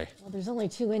Highway. Well, there's only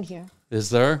 2 in here. Is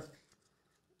there?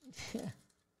 Okay.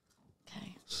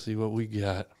 See what we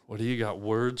got. What do you got?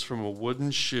 Words from a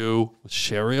Wooden Shoe with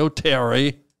Cheri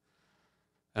Oteri.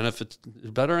 And if it's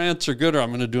you better answer good, or I'm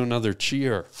going to do another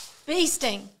cheer. Bee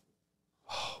sting.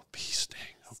 Oh, bee sting.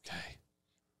 Okay.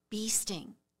 Bee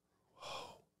sting.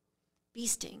 Whoa. Bee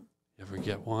sting. You ever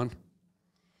get one?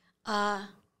 Yeah.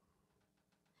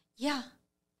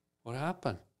 What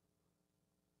happened?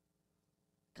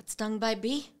 Got stung by a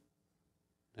bee.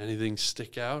 Anything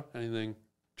stick out? Anything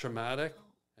traumatic?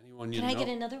 Anyone you know? Can I get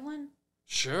another one?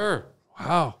 Sure.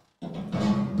 Wow.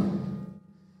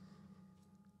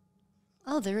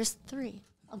 Oh, there is 3.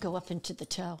 I'll go up into the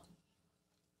toe.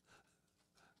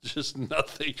 Just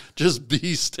nothing. Just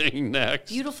bee sting next.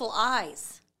 Beautiful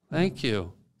eyes. Thank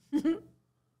you.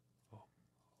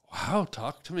 Wow.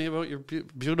 Talk to me about your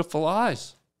beautiful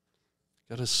eyes.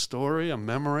 Got a story, a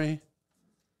memory?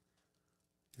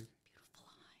 Beautiful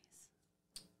eyes.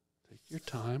 Take your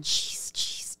time.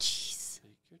 Jeez.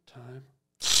 Take your time.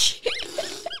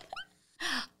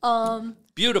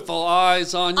 Beautiful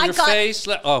eyes on your face.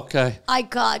 Okay. I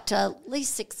got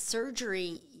LASIK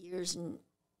surgery years and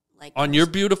on your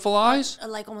beautiful eyes,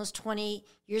 like almost 20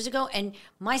 years ago, and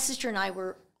my sister and I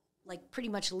were like pretty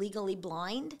much legally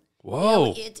blind.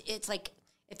 Whoa! It's like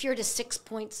if you're at a 6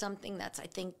 point something, that's I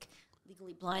think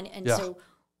legally blind, and so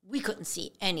we couldn't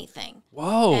see anything.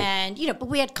 Whoa! And but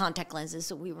we had contact lenses,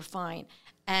 so we were fine.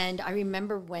 And I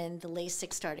remember when the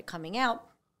LASIK started coming out.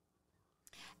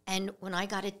 And when I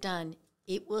got it done,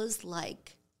 it was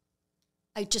like,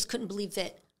 I just couldn't believe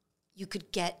that you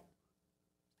could get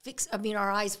fixed. I mean, our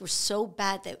eyes were so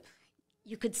bad that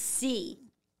you could see.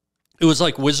 It was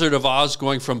like Wizard of Oz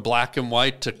going from black and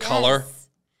white to color.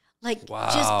 Like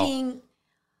just being,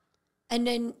 and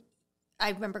then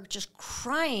I remember just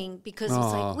crying because it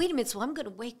was like, wait a minute, so I'm going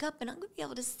to wake up and I'm going to be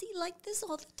able to see like this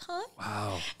all the time.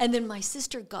 Wow. And then my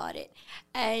sister got it.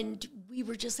 And we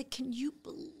were just like, can you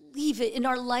believe it in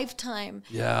our lifetime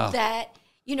that,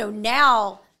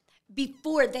 now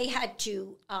before they had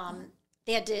to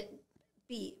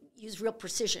use real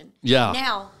precision. Yeah.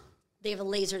 Now they have a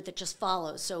laser that just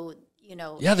follows. So,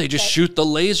 Yeah, they just shoot the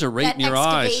laser right in your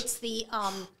eyes. That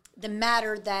excavates the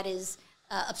matter that is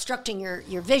obstructing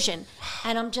your vision. Wow.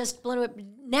 And I'm just blown away.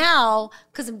 Now,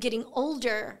 because I'm getting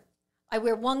older, I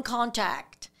wear one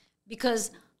contact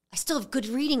because I still have good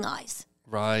reading eyes.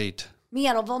 Right. Me,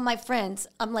 out of all my friends,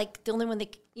 I'm like the only one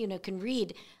that can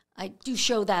read. I do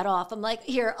show that off. I'm like,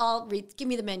 here, I'll read. Give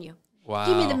me the menu. Wow.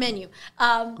 Give me the menu.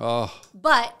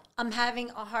 But I'm having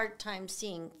a hard time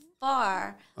seeing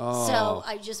far, so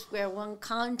I just wear one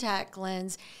contact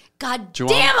lens. God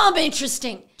damn, I'm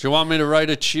interesting. Do you want me to write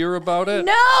a cheer about it?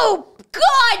 No,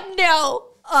 God, no.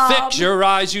 Fix your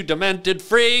eyes, you demented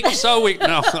freak. So we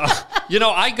no, you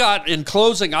know, I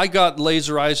got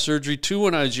laser eye surgery too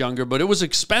when I was younger, but it was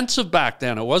expensive back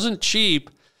then. It wasn't cheap,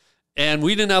 and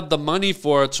we didn't have the money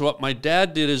for it. So what my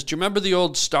dad did is, do you remember the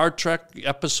old Star Trek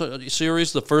episode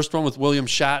series, the first one with William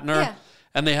Shatner? Yeah.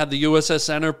 And they had the USS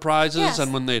Enterprises, yes.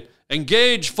 And when they'd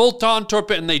engage Fulton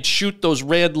torpedo, and they'd shoot those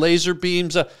red laser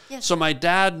beams. Yes. So my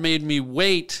dad made me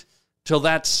wait till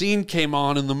that scene came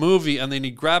on in the movie, and then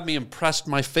he grabbed me and pressed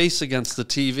my face against the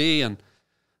TV and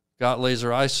got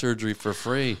laser eye surgery for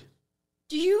free.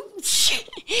 Do you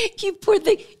poor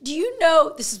thing, do you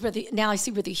know, this is where now I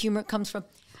see where the humor comes from.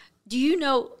 Do you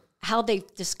know how they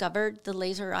discovered the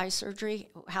laser eye surgery,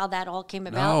 how that all came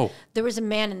about? No. There was a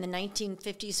man in the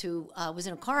 1950s who was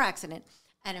in a car accident,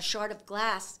 and a shard of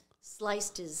glass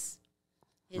sliced his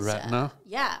retina?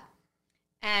 Yeah.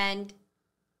 And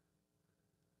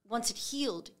once it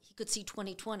healed, he could see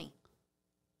 20/20.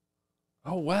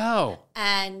 Oh, wow.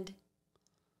 And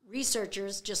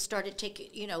researchers just started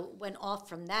went off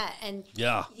from that. And,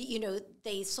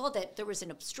 they saw that there was an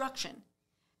obstruction.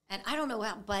 And I don't know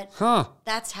how, but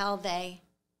that's how they...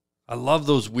 I love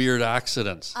those weird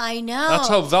accidents. I know. That's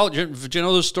how do you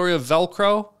know the story of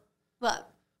Velcro? What?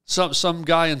 Some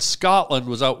guy in Scotland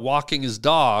was out walking his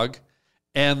dog,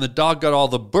 and the dog got all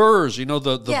the burrs,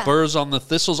 the burrs on the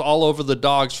thistles all over the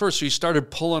dog's fur. So he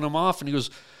started pulling them off, and he goes,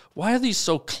 why are these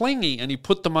so clingy? And he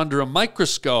put them under a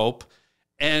microscope,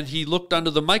 and he looked under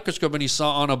the microscope, and he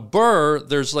saw on a burr,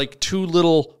 there's like 2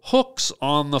 little hooks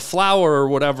on the flower or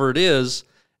whatever it is,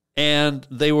 and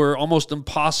they were almost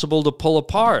impossible to pull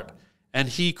apart. And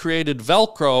he created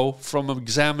Velcro from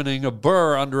examining a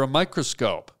burr under a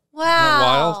microscope. Wow. Isn't that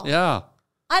wild? Yeah.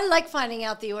 I like finding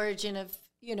out the origin of,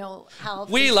 how...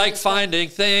 We like finding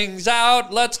things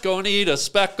out. Let's go and eat a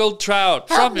speckled trout.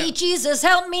 Help me, Jesus,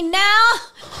 help me now.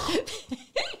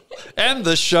 End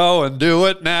the show and do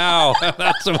it now.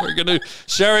 That's what we're going to do.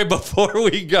 Cheri, before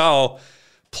we go,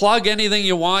 plug anything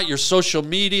you want, your social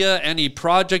media, any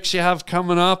projects you have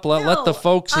coming up. Let the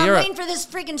folks hear it. I'm waiting for this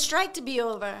freaking strike to be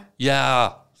over.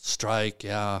 Yeah, strike,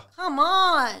 yeah. Come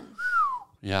on.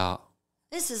 Yeah.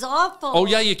 This is awful. Oh,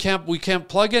 yeah, we can't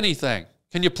plug anything.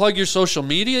 Can you plug your social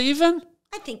media even?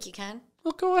 I think you can.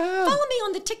 Well, go ahead. Follow me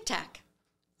on the TikTok.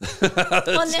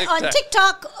 on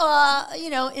TikTok,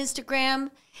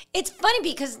 Instagram. It's funny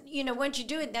because, once you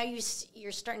do it, now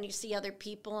you're starting to see other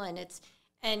people, and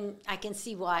I can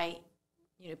see why,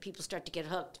 people start to get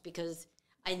hooked, because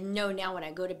I know now when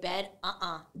I go to bed,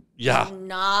 Yeah. Do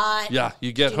not. Yeah,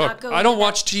 you get hooked. I don't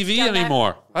watch TV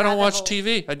anymore. I don't watch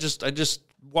TV. I just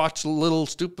watch little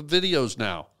stupid videos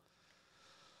now.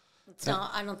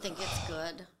 I don't think it's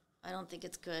good. I don't think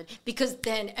it's good, because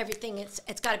then everything it's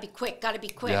got to be quick.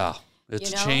 Yeah.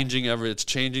 It's changing it's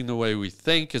changing the way we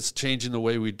think. It's changing the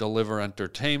way we deliver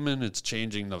entertainment. It's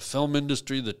changing the film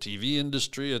industry, the TV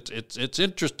industry. It's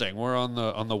interesting. We're on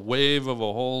the wave of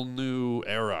a whole new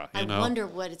era. I wonder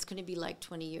what it's going to be like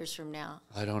 20 years from now.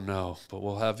 I don't know, but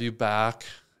we'll have you back.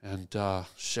 And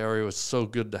Cheri, it was so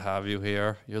good to have you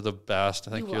here. You're the best.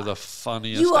 I think you're the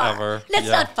funniest ever. Let's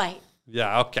not fight.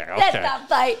 Yeah, okay. Let's not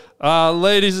fight.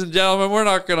 Ladies and gentlemen, we're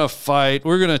not going to fight.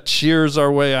 We're going to cheers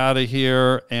our way out of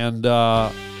here. And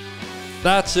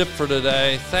that's it for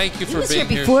today. Thank you for being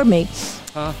here. Before me.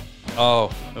 Huh? Oh,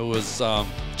 it was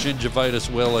Gingivitis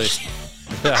Willie.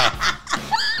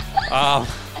 Yeah.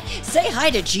 Say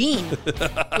hi to Gene,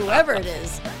 whoever it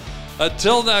is.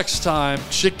 Until next time,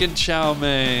 chicken chow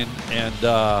mein.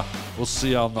 And we'll see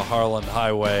you on the Harland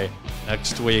Highway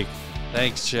next week.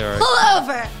 Thanks, Cheri. Pull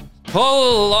over.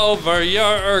 Pull over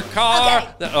your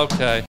car. Okay.